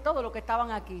más que todo lo que estaban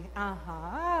aquí.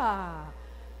 Ajá.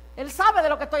 Él sabe de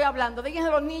lo que estoy hablando. Díganle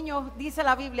a los niños, dice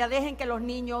la Biblia, dejen que los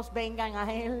niños vengan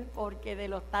a Él, porque de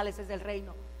los tales es el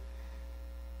reino.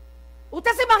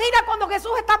 ¿Usted se imagina cuando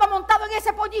Jesús estaba montado en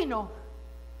ese pollino?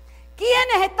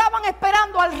 ¿Quiénes estaban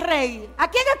esperando al rey? ¿A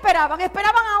quién esperaban?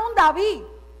 Esperaban a un David.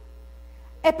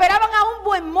 Esperaban a un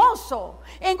buen mozo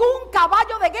en un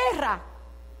caballo de guerra.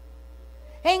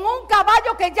 En un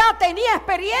caballo que ya tenía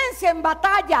experiencia en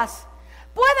batallas.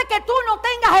 Puede que tú no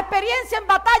tengas experiencia en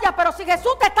batallas, pero si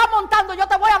Jesús te está montando, yo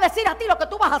te voy a decir a ti lo que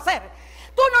tú vas a hacer.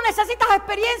 Tú no necesitas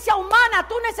experiencia humana,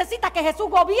 tú necesitas que Jesús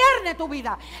gobierne tu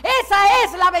vida. Esa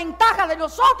es la ventaja de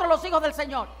nosotros, los hijos del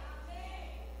Señor.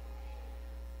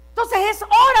 Entonces es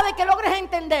hora de que logres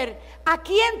entender a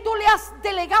quién tú le has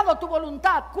delegado tu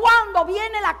voluntad cuando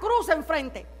viene la cruz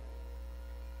enfrente.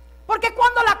 Porque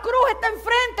cuando la cruz está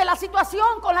enfrente, la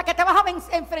situación con la que te vas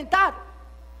a enfrentar,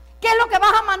 ¿qué es lo que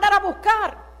vas a mandar a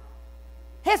buscar?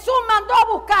 Jesús mandó a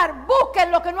buscar,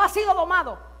 busquen lo que no ha sido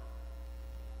domado.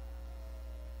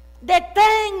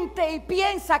 Detente y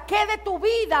piensa que de tu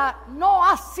vida no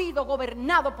ha sido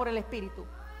gobernado por el Espíritu.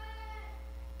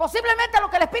 Posiblemente lo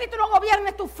que el Espíritu no gobierne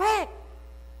es tu fe.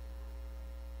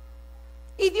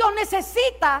 Y Dios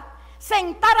necesita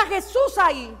sentar a Jesús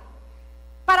ahí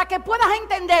para que puedas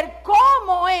entender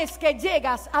cómo es que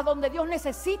llegas a donde Dios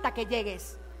necesita que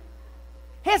llegues.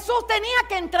 Jesús tenía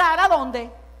que entrar ¿a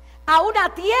dónde? A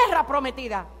una tierra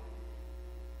prometida.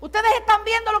 Ustedes están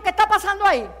viendo lo que está pasando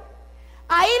ahí.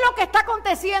 Ahí lo que está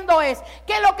aconteciendo es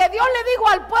que lo que Dios le dijo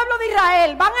al pueblo de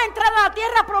Israel, van a entrar a la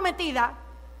tierra prometida,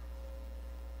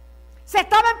 se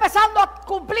estaba empezando a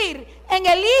cumplir en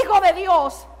el Hijo de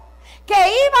Dios, que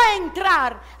iba a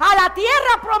entrar a la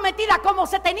tierra prometida como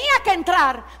se tenía que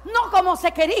entrar, no como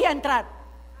se quería entrar.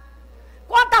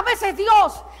 ¿Cuántas veces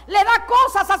Dios le da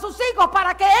cosas a sus hijos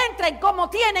para que entren como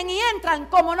tienen y entran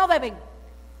como no deben?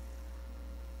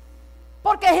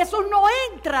 Porque Jesús no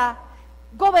entra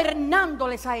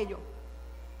gobernándoles a ellos.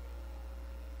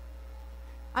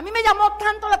 A mí me llamó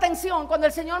tanto la atención cuando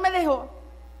el Señor me dejó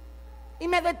y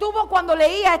me detuvo cuando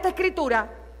leía esta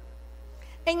escritura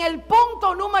en el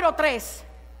punto número 3,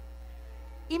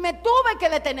 y me tuve que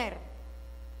detener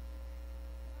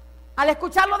al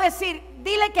escucharlo decir,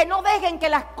 dile que no dejen que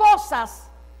las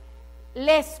cosas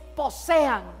les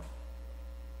posean.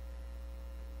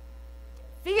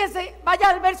 Fíjense, vaya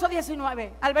al verso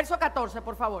 19, al verso 14,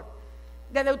 por favor,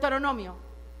 de Deuteronomio.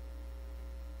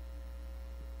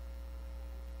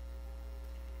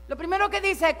 Lo primero que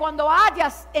dice es cuando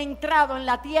hayas entrado en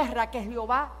la tierra que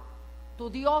Jehová, tu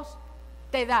Dios,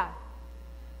 te da.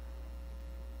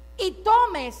 Y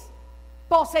tomes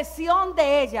posesión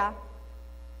de ella.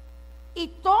 Y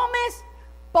tomes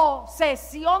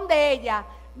posesión de ella.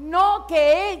 No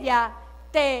que ella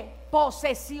te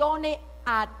posesione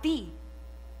a ti.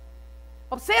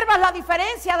 ¿Observas la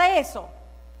diferencia de eso?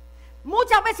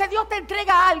 Muchas veces Dios te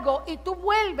entrega algo y tú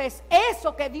vuelves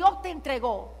eso que Dios te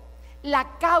entregó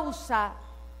la causa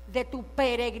de tu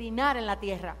peregrinar en la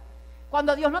tierra,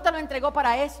 cuando Dios no te lo entregó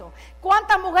para eso.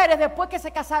 ¿Cuántas mujeres después que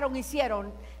se casaron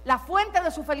hicieron la fuente de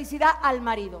su felicidad al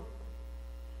marido?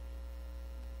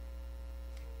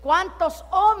 ¿Cuántos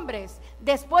hombres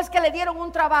después que le dieron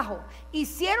un trabajo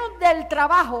hicieron del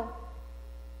trabajo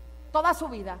toda su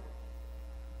vida?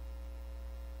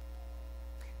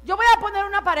 Yo voy a poner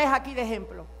una pareja aquí de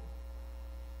ejemplo.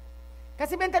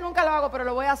 Casi nunca lo hago, pero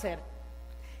lo voy a hacer.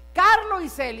 Carlos y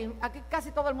Celi, aquí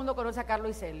casi todo el mundo conoce a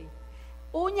Carlos y Celi.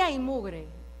 Uña y mugre,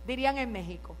 dirían en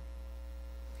México.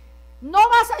 No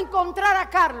vas a encontrar a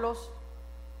Carlos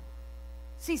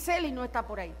si Celi no está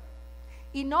por ahí.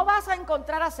 Y no vas a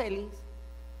encontrar a Celi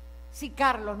si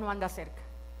Carlos no anda cerca.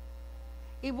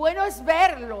 Y bueno es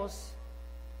verlos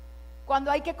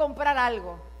cuando hay que comprar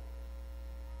algo.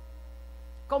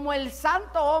 Como el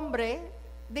santo hombre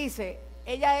dice,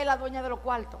 ella es la dueña de los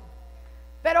cuartos.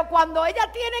 Pero cuando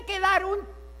ella tiene que dar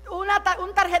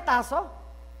un tarjetazo,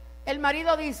 el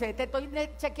marido dice, te estoy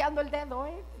chequeando el dedo,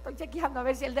 te estoy chequeando a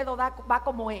ver si el dedo va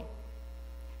como es.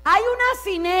 Hay una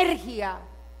sinergia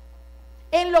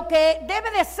en lo que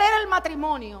debe de ser el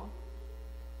matrimonio,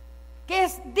 que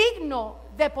es digno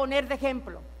de poner de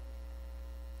ejemplo.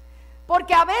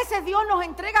 Porque a veces Dios nos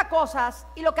entrega cosas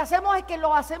y lo que hacemos es que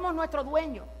lo hacemos nuestro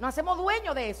dueño, nos hacemos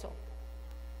dueños de eso.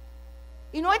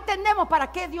 Y no entendemos para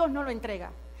qué Dios nos lo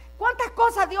entrega. ¿Cuántas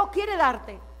cosas Dios quiere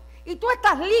darte? Y tú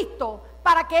estás listo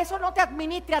para que eso no te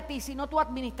administre a ti, sino tú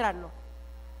administrarlo.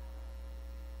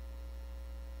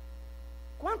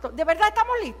 ¿Cuánto? ¿De verdad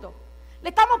estamos listos? Le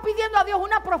estamos pidiendo a Dios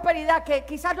una prosperidad que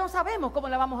quizás no sabemos cómo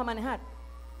la vamos a manejar.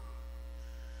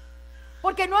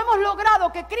 Porque no hemos logrado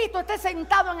que Cristo esté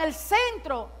sentado en el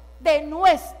centro de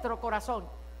nuestro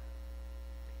corazón.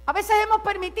 A veces hemos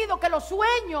permitido que los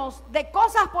sueños de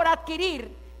cosas por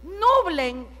adquirir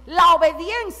nublen la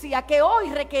obediencia que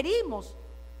hoy requerimos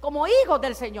como hijos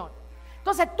del Señor.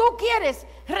 Entonces tú quieres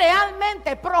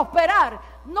realmente prosperar,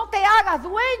 no te hagas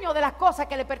dueño de las cosas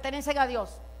que le pertenecen a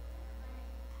Dios.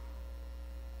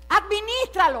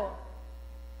 Administralo.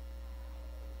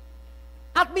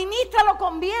 Administralo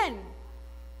con bien.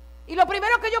 Y lo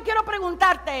primero que yo quiero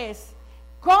preguntarte es,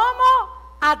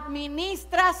 ¿cómo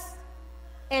administras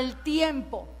el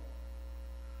tiempo?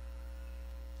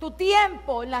 Tu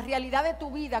tiempo en la realidad de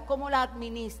tu vida, ¿cómo la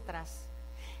administras?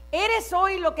 ¿Eres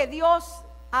hoy lo que Dios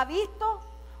ha visto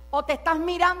o te estás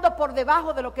mirando por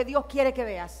debajo de lo que Dios quiere que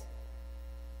veas?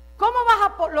 ¿Cómo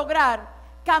vas a lograr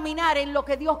caminar en lo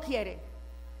que Dios quiere?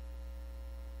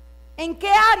 ¿En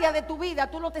qué área de tu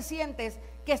vida tú no te sientes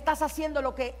que estás haciendo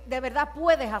lo que de verdad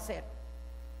puedes hacer?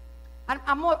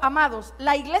 Amados,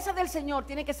 la iglesia del Señor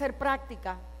tiene que ser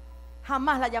práctica.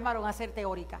 Jamás la llamaron a ser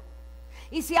teórica.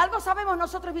 Y si algo sabemos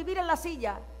nosotros vivir en la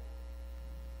silla,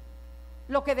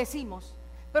 lo que decimos.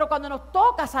 Pero cuando nos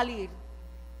toca salir,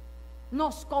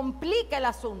 nos complica el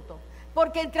asunto.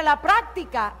 Porque entre la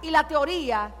práctica y la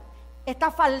teoría está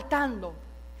faltando.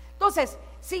 Entonces,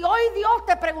 si hoy Dios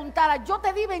te preguntara, yo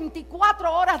te di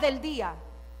 24 horas del día.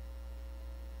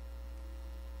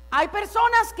 Hay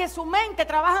personas que su mente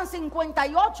trabajan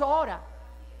 58 horas.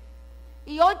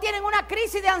 Y hoy tienen una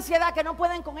crisis de ansiedad que no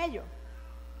pueden con ello.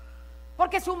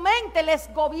 Porque su mente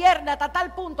les gobierna hasta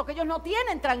tal punto que ellos no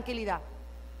tienen tranquilidad.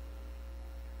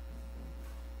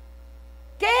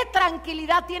 ¿Qué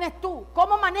tranquilidad tienes tú?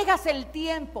 ¿Cómo manejas el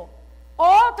tiempo?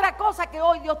 Otra cosa que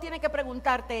hoy Dios tiene que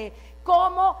preguntarte es,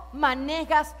 ¿cómo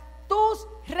manejas tus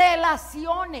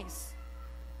relaciones?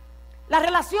 Las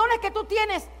relaciones que tú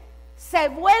tienes se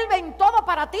vuelven todo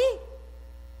para ti.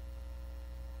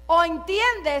 ¿O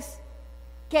entiendes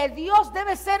que Dios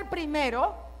debe ser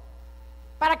primero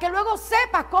para que luego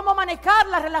sepas cómo manejar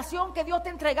la relación que Dios te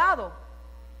ha entregado?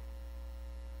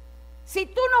 Si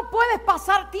tú no puedes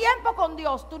pasar tiempo con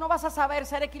Dios, tú no vas a saber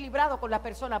ser equilibrado con las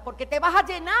personas, porque te vas a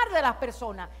llenar de las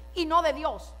personas y no de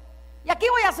Dios. Y aquí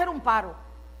voy a hacer un paro.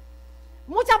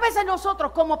 Muchas veces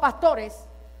nosotros como pastores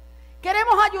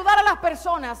queremos ayudar a las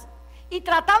personas y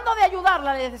tratando de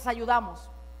ayudarlas les desayudamos.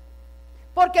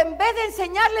 Porque en vez de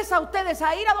enseñarles a ustedes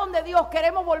a ir a donde Dios,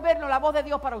 queremos volvernos la voz de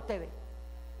Dios para ustedes.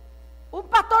 Un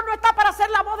pastor no está para ser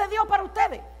la voz de Dios para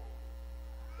ustedes.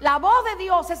 La voz de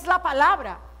Dios es la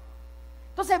palabra.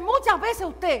 Entonces muchas veces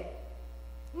usted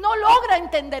no logra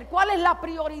entender cuál es la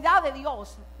prioridad de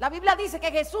Dios. La Biblia dice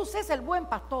que Jesús es el buen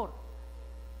pastor.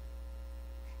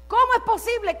 ¿Cómo es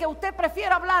posible que usted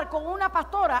prefiera hablar con una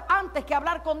pastora antes que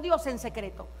hablar con Dios en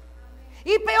secreto?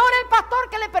 Y peor el pastor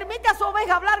que le permite a su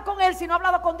oveja hablar con él si no ha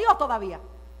hablado con Dios todavía.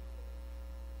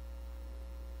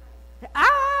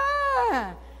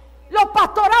 Los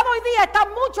pastorados hoy día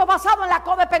están mucho basados en la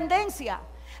codependencia,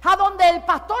 a donde el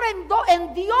pastor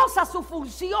endiosa su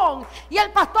función, y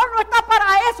el pastor no está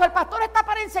para eso. El pastor está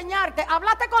para enseñarte.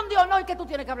 ¿Hablaste con Dios? No, ¿y qué tú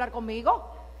tienes que hablar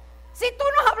conmigo? Si tú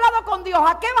no has hablado con Dios,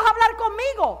 ¿a qué vas a hablar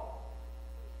conmigo?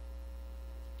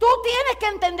 Tú tienes que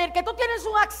entender que tú tienes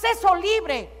un acceso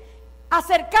libre.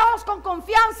 Acercaos con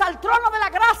confianza al trono de la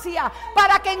gracia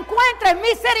para que encuentres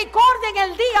misericordia en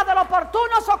el día del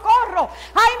oportuno socorro.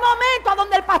 Hay momentos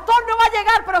donde el pastor no va a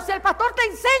llegar, pero si el pastor te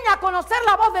enseña a conocer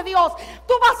la voz de Dios,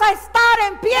 tú vas a estar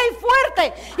en pie y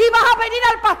fuerte y vas a venir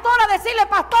al pastor a decirle: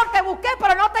 pastor, te busqué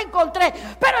pero no te encontré.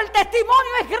 Pero el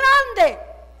testimonio es grande.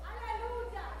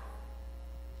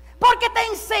 Porque te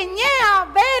enseñé a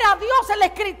ver a Dios en la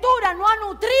Escritura, no a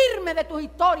nutrirme de tus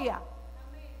historias.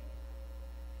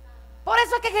 Por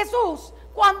eso es que Jesús,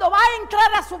 cuando va a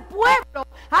entrar a su pueblo,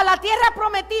 a la tierra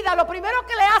prometida, lo primero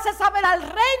que le hace saber al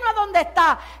reino a donde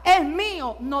está: es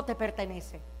mío, no te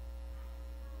pertenece.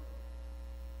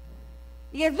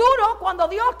 Y es duro cuando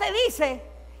Dios te dice: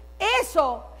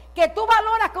 eso que tú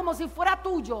valoras como si fuera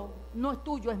tuyo, no es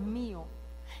tuyo, es mío.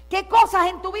 ¿Qué cosas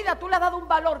en tu vida tú le has dado un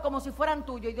valor como si fueran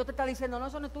tuyos? Y Dios te está diciendo: no,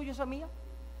 eso no es tuyo, eso es mío.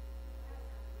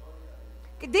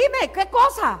 Dime, ¿qué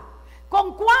cosa?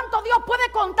 ¿Con cuánto Dios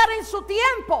puede contar en su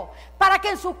tiempo para que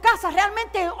en sus casas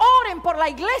realmente oren por la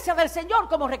iglesia del Señor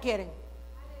como requieren?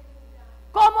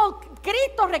 Como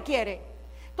Cristo requiere.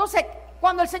 Entonces,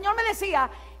 cuando el Señor me decía: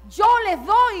 yo les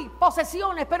doy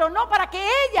posesiones, pero no para que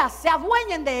ellas se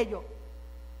adueñen de ello.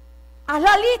 Haz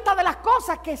la lista de las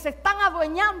cosas que se están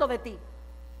adueñando de ti.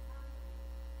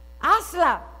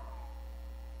 Hazla.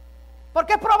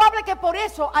 Porque es probable que por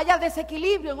eso haya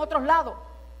desequilibrio en otros lados.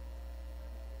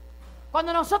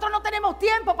 Cuando nosotros no tenemos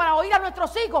tiempo para oír a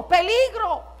nuestros hijos,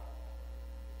 peligro.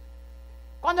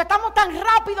 Cuando estamos tan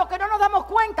rápidos que no nos damos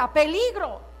cuenta,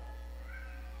 peligro.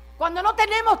 Cuando no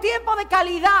tenemos tiempo de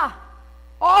calidad,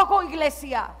 ojo,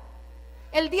 iglesia,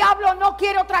 el diablo no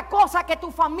quiere otra cosa que tu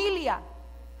familia.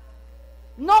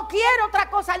 No quiere otra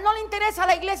cosa. A él no le interesa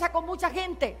la iglesia con mucha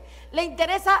gente. Le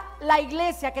interesa la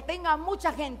iglesia que tenga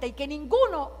mucha gente y que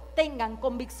ninguno tengan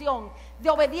convicción de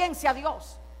obediencia a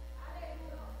Dios.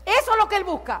 Eso es lo que él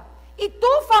busca. Y tu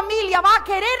familia va a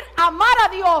querer amar a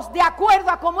Dios de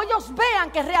acuerdo a cómo ellos vean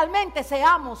que realmente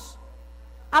seamos.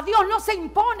 A Dios no se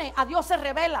impone, a Dios se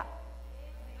revela.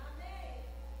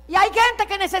 Y hay gente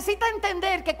que necesita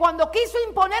entender que cuando quiso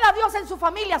imponer a Dios en su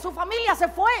familia se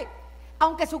fue,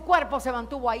 aunque su cuerpo se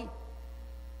mantuvo ahí.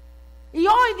 Y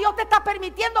hoy Dios te está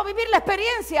permitiendo vivir la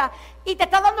experiencia y te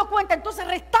está dando cuenta. Entonces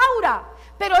restaura,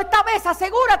 pero esta vez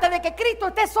asegúrate de que Cristo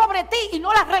esté sobre ti y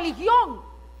no la religión.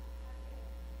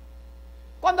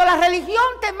 Cuando la religión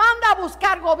te manda a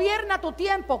buscar, gobierna tu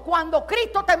tiempo. Cuando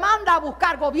Cristo te manda a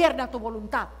buscar, gobierna tu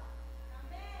voluntad.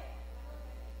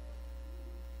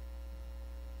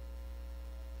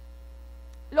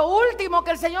 Lo último que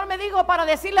el Señor me dijo para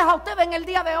decirles a ustedes en el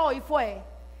día de hoy fue: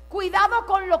 cuidado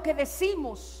con lo que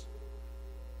decimos.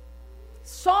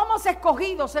 Somos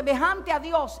escogidos semejante a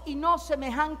Dios y no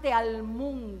semejante al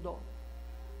mundo.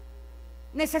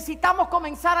 Necesitamos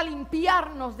comenzar a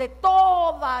limpiarnos de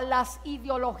todas las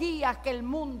ideologías que el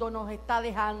mundo nos está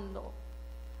dejando.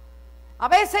 A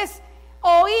veces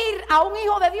oír a un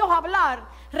hijo de Dios hablar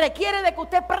requiere de que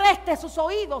usted preste sus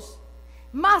oídos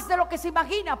más de lo que se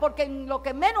imagina, porque en lo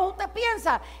que menos usted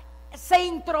piensa se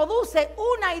introduce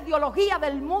una ideología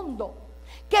del mundo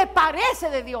que parece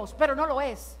de Dios, pero no lo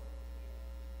es.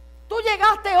 Tú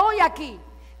llegaste hoy aquí.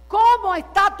 ¿Cómo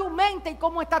está tu mente y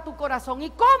cómo está tu corazón?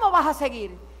 ¿Y cómo vas a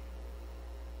seguir?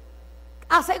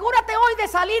 Asegúrate hoy de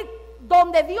salir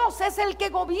donde Dios es el que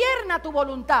gobierna tu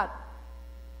voluntad.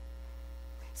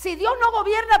 Si Dios no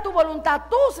gobierna tu voluntad,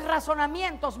 tus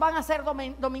razonamientos van a ser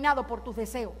dominados por tus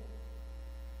deseos,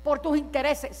 por tus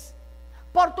intereses,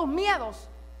 por tus miedos.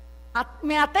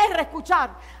 Me aterra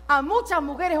escuchar a muchas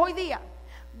mujeres hoy día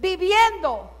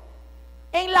viviendo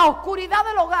en la oscuridad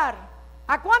del hogar.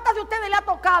 ¿A cuántas de ustedes le ha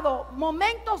tocado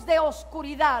momentos de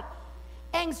oscuridad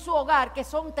en su hogar que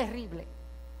son terribles?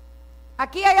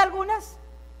 ¿Aquí hay algunas?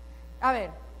 A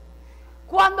ver,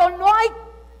 cuando no hay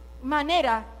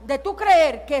manera de tú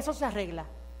creer que eso se arregla,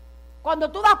 cuando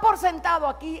tú das por sentado,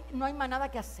 aquí no hay más nada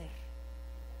que hacer.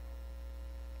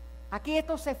 Aquí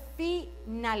esto se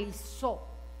finalizó.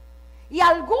 Y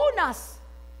algunas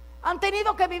han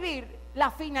tenido que vivir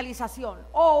la finalización.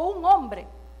 O un hombre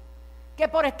que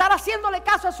por estar haciéndole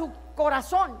caso a su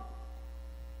corazón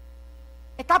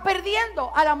está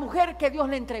perdiendo a la mujer que Dios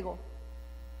le entregó.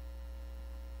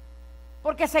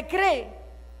 Porque se cree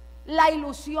la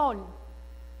ilusión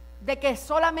de que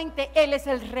solamente Él es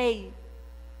el rey.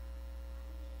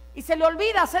 Y se le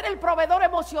olvida ser el proveedor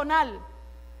emocional,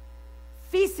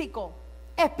 físico,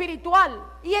 espiritual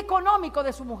y económico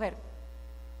de su mujer.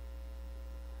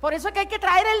 Por eso es que hay que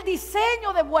traer el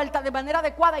diseño de vuelta de manera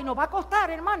adecuada, y nos va a costar,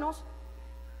 hermanos,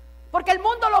 porque el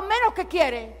mundo lo menos que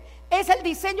quiere es el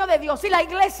diseño de Dios. Y la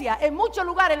iglesia en muchos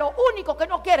lugares lo único que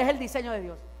no quiere es el diseño de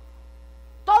Dios.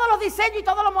 Todos los diseños y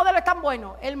todos los modelos están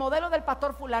buenos. El modelo del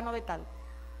pastor fulano de tal.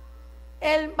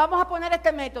 Vamos a poner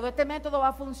este método va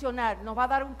a funcionar, nos va a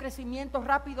dar un crecimiento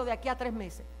rápido de aquí a 3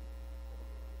 meses.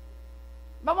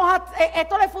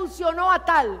 Esto le funcionó a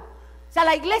tal. O sea,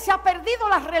 la iglesia ha perdido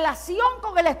la relación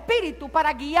con el Espíritu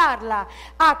para guiarla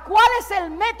a cuál es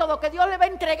el método que Dios le va a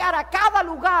entregar a cada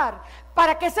lugar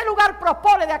para que ese lugar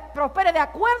prospere de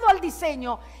acuerdo al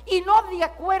diseño y no de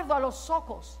acuerdo a los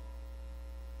ojos.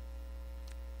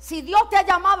 Si Dios te ha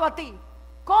llamado a ti,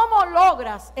 ¿cómo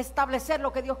logras establecer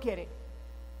lo que Dios quiere?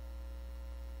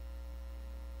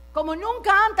 Como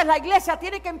nunca antes, la iglesia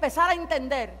tiene que empezar a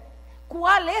entender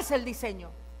cuál es el diseño.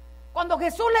 Cuando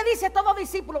Jesús le dice a todos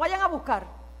discípulos, vayan a buscar,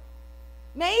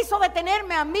 me hizo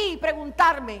detenerme a mí y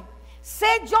preguntarme,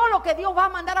 ¿sé yo lo que Dios va a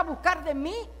mandar a buscar de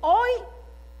mí hoy?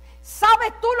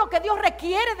 ¿Sabes tú lo que Dios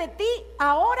requiere de ti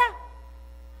ahora?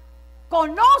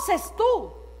 ¿Conoces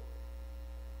tú?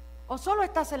 ¿O solo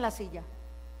estás en la silla?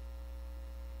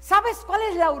 ¿Sabes cuál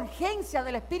es la urgencia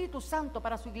del Espíritu Santo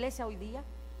para su iglesia hoy día?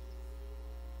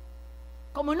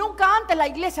 Como nunca antes, la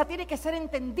iglesia tiene que ser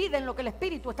entendida en lo que el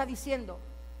Espíritu está diciendo.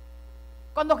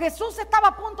 Cuando Jesús estaba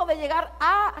a punto de llegar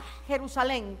a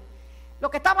Jerusalén, lo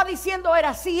que estaba diciendo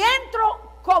era, si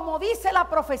entro como dice la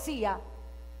profecía,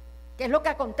 que es lo que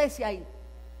acontece ahí,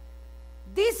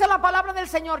 dice la palabra del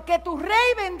Señor, que tu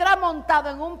rey vendrá montado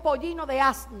en un pollino de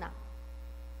asna.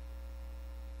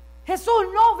 Jesús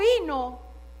no vino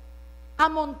a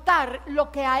montar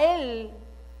lo que a él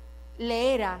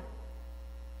le era,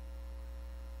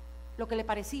 lo que le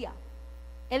parecía.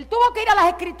 Él tuvo que ir a las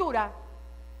Escrituras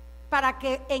para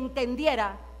que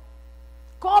entendiera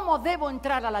cómo debo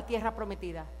entrar a la tierra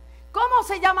prometida. ¿Cómo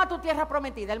se llama tu tierra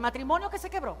prometida? ¿El matrimonio que se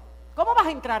quebró? ¿Cómo vas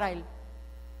a entrar a él?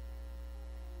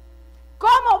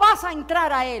 ¿Cómo vas a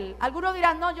entrar a él? Algunos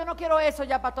dirán, no, yo no quiero eso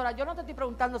ya, pastora. Yo no te estoy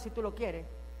preguntando si tú lo quieres.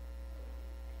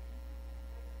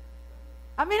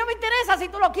 A mí no me interesa si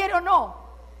tú lo quieres o no.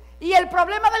 Y el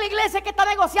problema de la iglesia es que está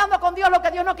negociando con Dios lo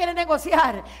que Dios no quiere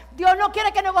negociar. Dios no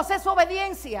quiere que negocie su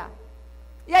obediencia.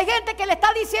 Y hay gente que le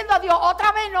está diciendo a Dios,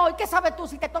 otra vez no. ¿Y qué sabes tú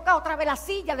si te toca otra vez la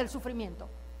silla del sufrimiento?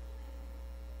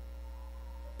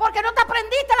 Porque no te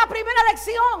aprendiste la primera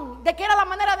lección de que era la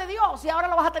manera de Dios y ahora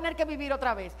lo vas a tener que vivir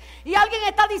otra vez. Y alguien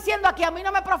está diciendo aquí, a mí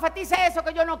no me profetice eso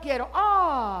que yo no quiero.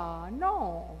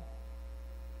 No.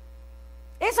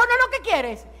 Eso no es lo que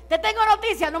quieres. Te tengo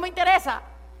noticias, no me interesa.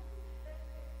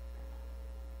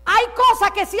 Hay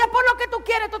cosas que si es por lo que tú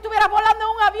quieres, tú estuvieras volando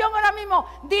en un avión ahora mismo,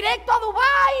 directo a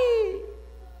Dubái.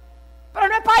 Pero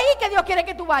no es para ahí que Dios quiere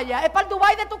que tú vayas. Es para el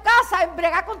Dubái de tu casa,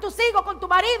 bregar con tus hijos, con tu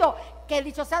marido. Que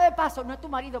dicho sea de paso, no es tu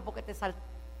marido porque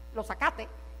lo sacaste.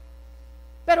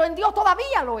 Pero en Dios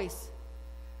todavía lo es.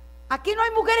 Aquí no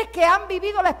hay mujeres que han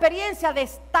vivido la experiencia de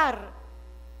estar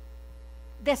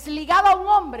desligada a un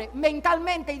hombre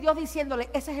mentalmente y Dios diciéndole,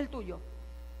 ese es el tuyo.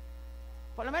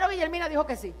 Por lo menos Guillermina dijo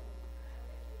que sí.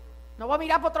 No voy a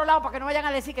mirar por otro lado para que no vayan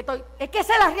a decir que estoy... Es que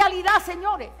esa es la realidad,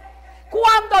 señores.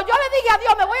 Cuando yo le dije a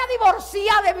Dios, me voy a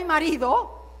divorciar de mi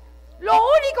marido, lo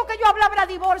único que yo hablaba era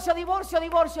divorcio, divorcio,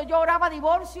 divorcio. Yo oraba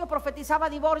divorcio, profetizaba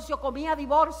divorcio, comía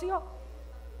divorcio.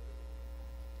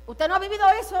 Usted no ha vivido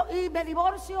eso, y me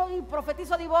divorcio y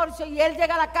profetizo divorcio, y él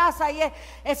llega a la casa y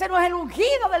ese no es el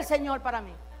ungido del Señor para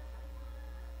mí.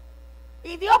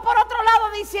 Y Dios por otro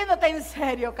lado diciéndote, en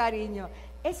serio, cariño,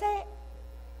 eso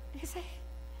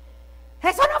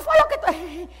no fue lo que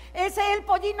tú... Ese es el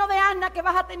pollino de Ana que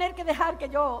vas a tener que dejar que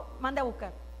yo mande a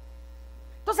buscar.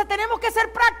 Entonces tenemos que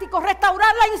ser prácticos,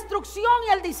 restaurar la instrucción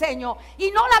y el diseño,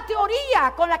 y no la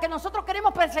teoría con la que nosotros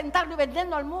queremos presentarlo y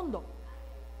venderlo al mundo.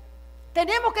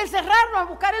 Tenemos que encerrarnos a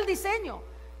buscar el diseño.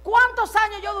 ¿Cuántos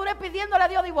años yo duré pidiéndole a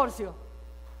Dios divorcio?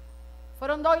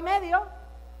 Fueron 2 y medio.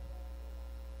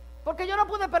 Porque yo no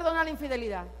pude perdonar la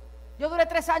infidelidad. Yo duré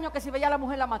 3 años que si veía a la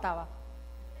mujer la mataba.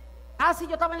 Sí,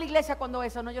 yo estaba en la iglesia cuando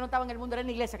eso. No, yo no estaba en el mundo, era en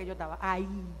la iglesia que yo estaba. Ahí.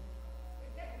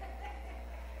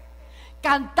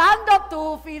 Cantando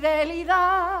tu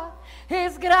fidelidad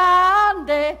es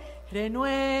grande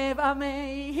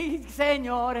renuévame, y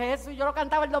Señor Jesús. Yo lo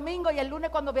cantaba el domingo y el lunes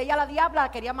cuando veía a la diabla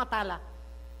quería matarla.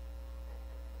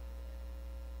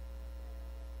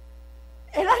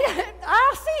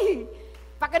 Sí,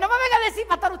 para que no me venga a decir,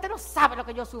 pastor, usted no sabe lo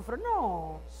que yo sufro.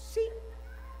 No, sí,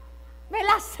 me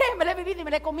la sé, me la he vivido y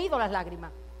me la he comido las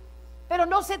lágrimas. Pero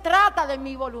no se trata de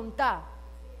mi voluntad.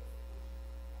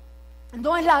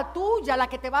 No es la tuya la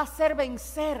que te va a hacer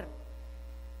vencer.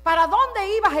 ¿Para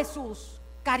dónde iba Jesús?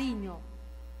 Cariño.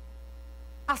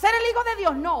 ¿A ser el hijo de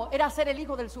Dios? No, era ser el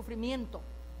hijo del sufrimiento.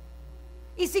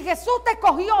 Y si Jesús te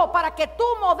escogió para que tú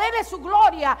modeles su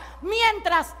gloria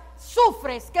mientras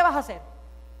sufres, ¿qué vas a hacer?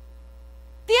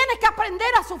 Tienes que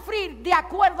aprender a sufrir de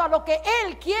acuerdo a lo que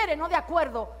Él quiere, no de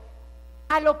acuerdo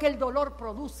a lo que el dolor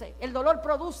produce. El dolor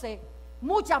produce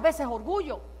muchas veces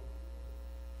orgullo,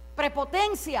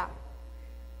 prepotencia,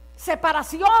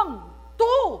 separación.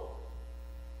 Tú,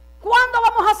 ¿cuándo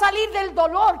vamos a salir del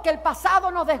dolor que el pasado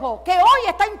nos dejó? Que hoy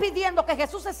está impidiendo que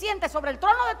Jesús se siente sobre el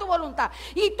trono de tu voluntad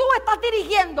y tú estás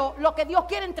dirigiendo lo que Dios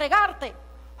quiere entregarte.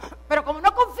 Pero como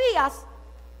no confías,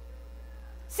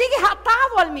 sigues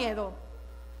atado al miedo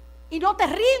y no te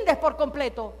rindes por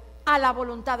completo a la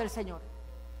voluntad del Señor.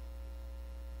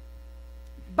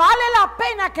 Vale la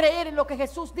pena creer en lo que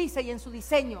Jesús dice y en su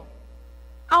diseño,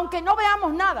 aunque no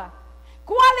veamos nada.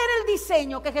 ¿Cuál era el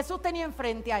diseño que Jesús tenía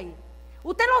enfrente ahí?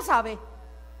 Usted lo sabe.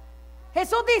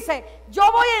 Jesús dice, yo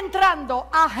voy entrando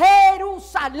a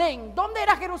Jerusalén. ¿Dónde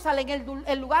era Jerusalén?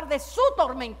 El lugar de su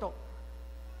tormento,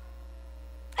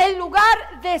 el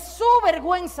lugar de su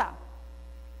vergüenza,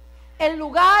 el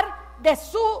lugar de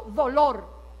su dolor.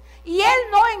 Y Él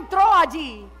no entró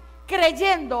allí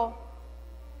creyendo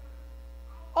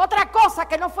otra cosa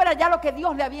que no fuera ya lo que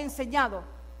Dios le había enseñado.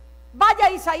 Vaya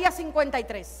a Isaías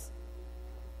 53.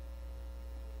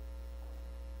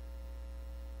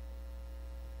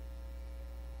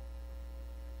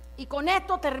 Y con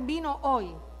esto termino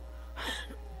hoy.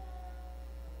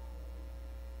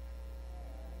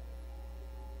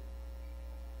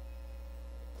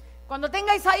 Cuando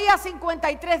tenga Isaías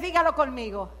 53, dígalo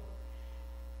conmigo.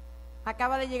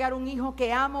 Acaba de llegar un hijo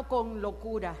que amo con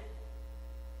locura.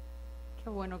 Qué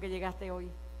bueno que llegaste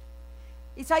hoy.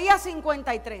 Isaías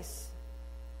 53.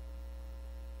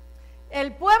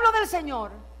 El pueblo del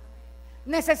Señor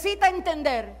necesita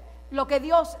entender lo que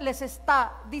Dios les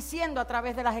está diciendo a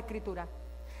través de las Escrituras.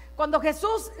 Cuando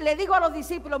Jesús le dijo a los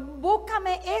discípulos,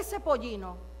 búscame ese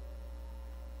pollino,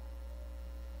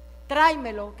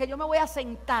 tráemelo, que yo me voy a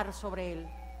sentar sobre él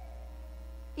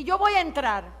y yo voy a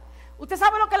entrar. ¿Usted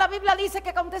sabe lo que la Biblia dice que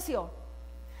aconteció?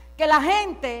 Que la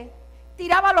gente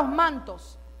tiraba los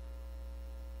mantos.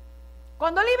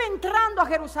 Cuando él iba entrando a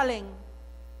Jerusalén,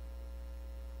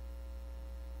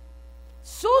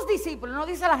 sus discípulos, no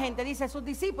dice la gente, dice sus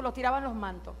discípulos tiraban los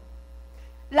mantos.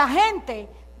 La gente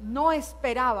no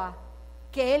esperaba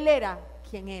que él era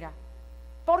quien era.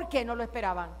 ¿Por qué no lo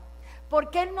esperaban?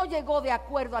 Porque él no llegó de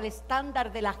acuerdo al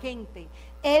estándar de la gente,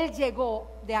 él llegó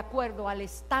de acuerdo al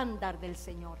estándar del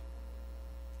Señor.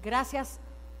 Gracias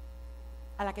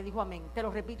a la que dijo amén. Te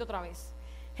lo repito otra vez.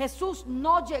 Jesús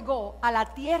no llegó a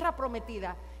la tierra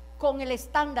prometida con el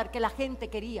estándar que la gente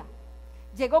quería.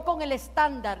 Llegó con el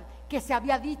estándar que se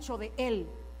había dicho de él.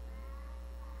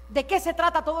 ¿De qué se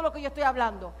trata todo lo que yo estoy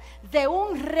hablando? De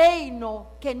un reino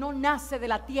que no nace de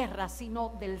la tierra, sino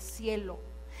del cielo.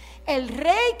 El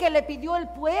rey que le pidió el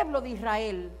pueblo de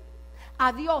Israel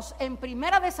a Dios en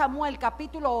 1 Samuel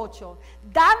capítulo 8,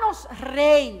 danos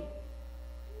rey.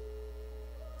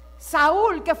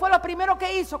 Saúl, ¿qué fue lo primero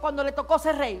que hizo cuando le tocó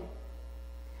ser rey?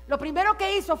 Lo primero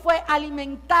que hizo fue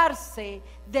alimentarse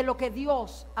de lo que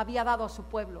Dios había dado a su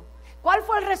pueblo. ¿Cuál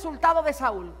fue el resultado de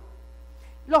Saúl?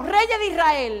 Los reyes de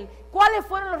Israel, ¿cuáles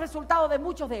fueron los resultados de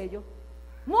muchos de ellos?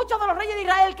 Muchos de los reyes de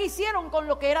Israel, ¿qué hicieron con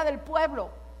lo que era del pueblo?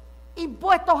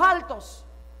 Impuestos altos,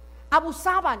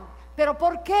 abusaban. ¿Pero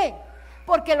por qué?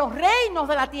 Porque los reinos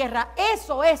de la tierra,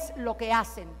 eso es lo que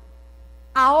hacen.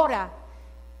 Ahora,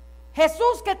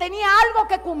 Jesús, que tenía algo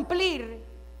que cumplir,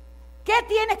 ¿qué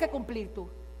tienes que cumplir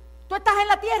tú? Tú estás en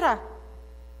la tierra,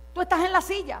 tú estás en la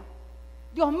silla.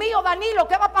 Dios mío, Danilo,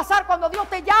 ¿qué va a pasar cuando Dios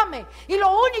te llame? Y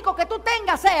lo único que tú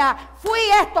tengas sea, fui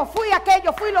esto, fui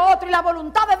aquello, fui lo otro. ¿Y la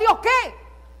voluntad de Dios qué?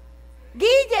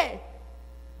 Guille,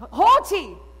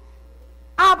 Jochi,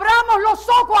 abramos los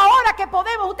ojos ahora que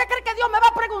podemos. ¿Usted cree que Dios me va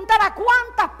a preguntar a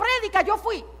cuántas prédicas yo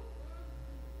fui?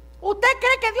 ¿Usted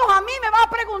cree que Dios a mí me va a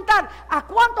preguntar a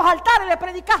cuántos altares le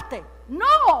predicaste?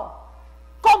 No.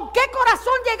 ¿Con qué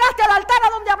corazón llegaste al altar a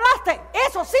donde hablaste?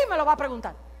 Eso sí me lo va a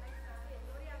preguntar.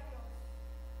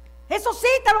 Eso sí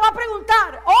te lo va a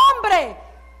preguntar. Hombre,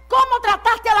 ¿cómo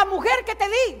trataste a la mujer que te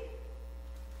di?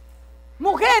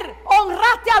 Mujer,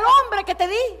 nombre que te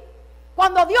di.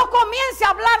 Cuando Dios comience a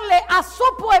hablarle a su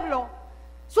pueblo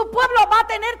va a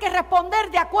tener que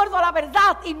responder de acuerdo a la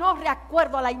verdad y no de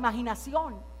acuerdo a la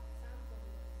imaginación.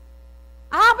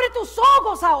 Abre tus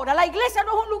ojos ahora. La iglesia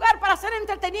no es un lugar para ser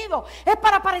entretenido, es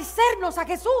para parecernos a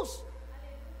Jesús.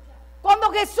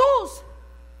 Cuando Jesús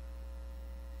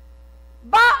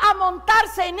va a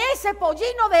montarse en ese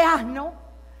pollino de asno,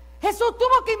 Jesús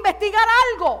tuvo que investigar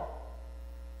algo.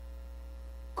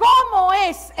 ¿Cómo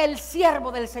es el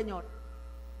siervo del Señor?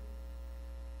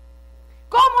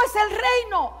 ¿Cómo es el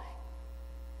reino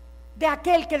de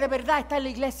aquel que de verdad está en la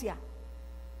iglesia?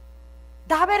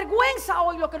 Da vergüenza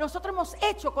hoy lo que nosotros hemos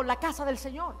hecho con la casa del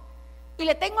Señor. Y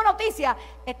le tengo noticia,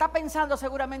 está pensando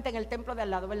seguramente en el templo de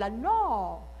al lado, ¿verdad?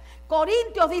 No.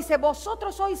 Corintios dice,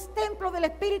 vosotros sois templo del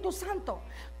Espíritu Santo.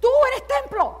 Tú eres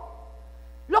templo.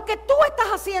 Lo que tú estás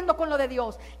haciendo con lo de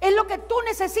Dios es lo que tú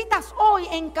necesitas hoy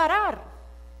encarar.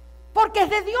 Porque es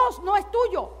de Dios, no es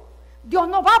tuyo. Dios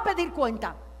no va a pedir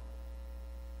cuenta.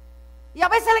 Y a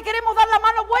veces le queremos dar la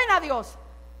mano buena a Dios.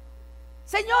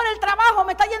 Señor, el trabajo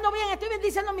me está yendo bien, estoy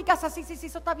bendiciendo mi casa. Sí,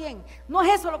 eso está bien. No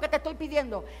es eso lo que te estoy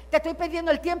pidiendo. Te estoy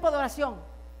pidiendo el tiempo de oración.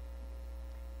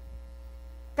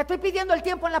 Te estoy pidiendo el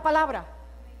tiempo en la palabra.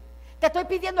 Te estoy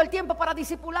pidiendo el tiempo para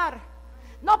discipular.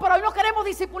 No, pero hoy no queremos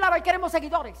discipular, hoy queremos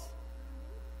seguidores.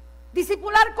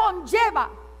 Discipular conlleva,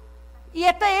 y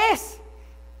este es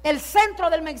el centro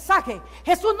del mensaje.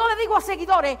 Jesús no le dijo a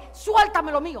seguidores,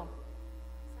 suéltame lo mío.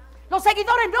 Los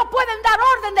seguidores no pueden dar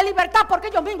orden de libertad porque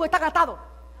ellos mismos están atados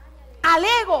al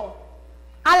ego,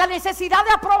 a la necesidad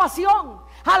de aprobación,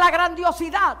 a la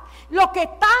grandiosidad. Los que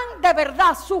están de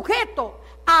verdad sujetos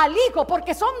al Hijo,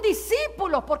 porque son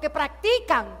discípulos, porque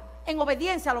practican en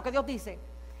obediencia a lo que Dios dice.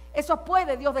 Eso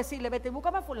puede Dios decirle, vete y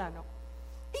búscame a fulano.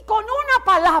 Y con una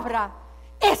palabra,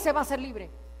 ese va a ser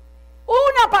libre.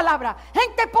 Una palabra.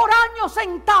 Gente por años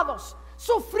sentados,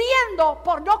 sufriendo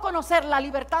por no conocer la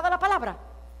libertad de la palabra.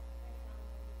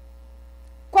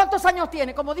 ¿Cuántos años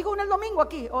tiene? Como digo uno el domingo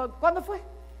aquí, ¿o cuándo fue?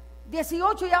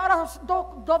 18 y ahora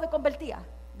dos de convertida,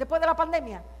 después de la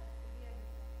pandemia.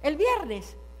 El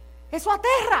viernes. Eso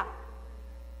aterra.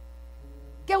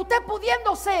 Que usted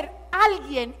pudiendo ser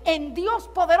alguien en Dios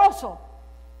poderoso,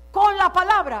 con la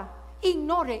palabra,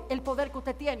 ignore el poder que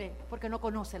usted tiene, porque no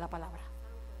conoce la palabra.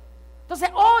 Entonces,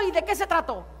 hoy, ¿de qué se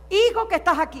trató? Hijo que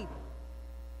estás aquí.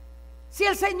 Si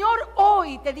el Señor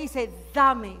hoy te dice,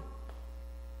 dame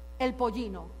el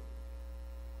pollino,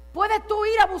 puedes tú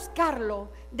ir a buscarlo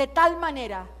de tal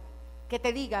manera que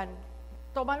te digan,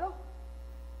 tómalo.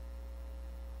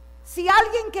 Si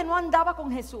alguien que no andaba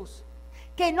con Jesús,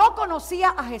 que no conocía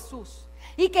a Jesús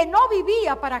y que no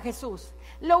vivía para Jesús,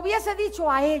 le hubiese dicho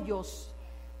a ellos,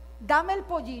 dame el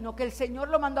pollino que el Señor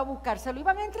lo mandó a buscar, ¿se lo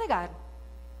iban a entregar?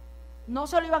 No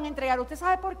se lo iban a entregar. ¿Usted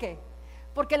sabe por qué?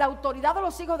 Porque la autoridad de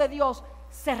los hijos de Dios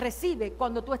se recibe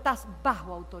cuando tú estás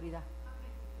bajo autoridad.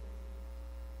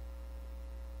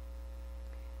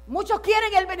 Muchos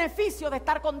quieren el beneficio de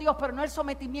estar con Dios, pero no el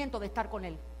sometimiento de estar con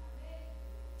Él.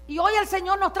 Y hoy el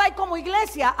Señor nos trae como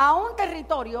iglesia a un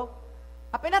territorio.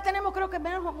 Apenas tenemos, creo que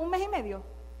menos un mes y medio.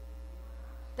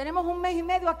 Tenemos un mes y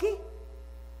medio aquí.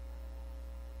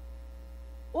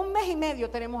 Un mes y medio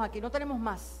tenemos aquí, no tenemos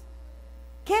más.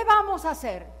 ¿Qué vamos a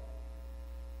hacer?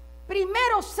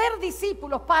 Primero ser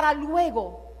discípulos para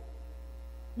luego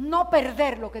no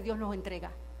perder lo que Dios nos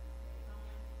entrega.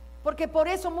 Porque por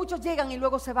eso muchos llegan y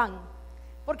luego se van.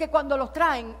 Porque cuando los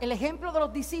traen, el ejemplo de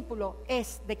los discípulos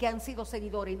es de que han sido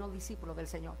seguidores y no discípulos del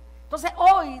Señor. Entonces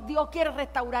hoy Dios quiere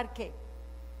restaurar ¿qué?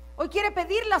 Hoy quiere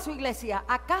pedirle a su iglesia,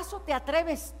 ¿acaso te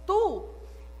atreves tú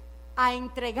a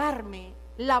entregarme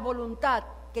la voluntad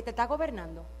que te está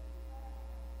gobernando?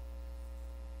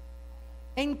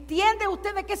 ¿Entiende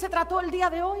usted de qué se trató el día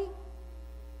de hoy?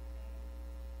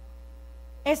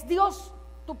 ¿Es Dios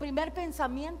tu primer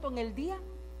pensamiento en el día?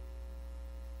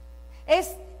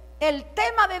 ¿Es el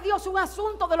tema de Dios un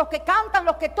asunto de los que cantan,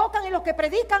 los que tocan y los que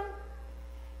predican?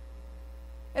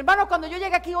 Hermanos, cuando yo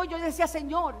llegué aquí hoy, yo decía,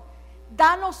 Señor,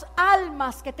 danos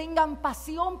almas que tengan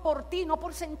pasión por ti, no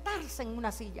por sentarse en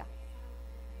una silla.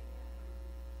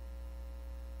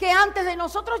 Que antes de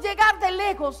nosotros llegar de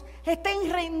lejos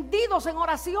estén rendidos en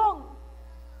oración,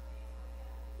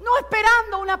 no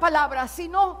esperando una palabra,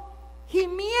 sino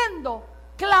gimiendo,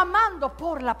 clamando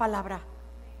por la palabra.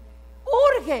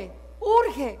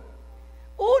 Urge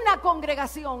una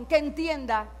congregación que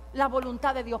entienda la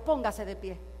voluntad de Dios. Póngase de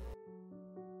pie.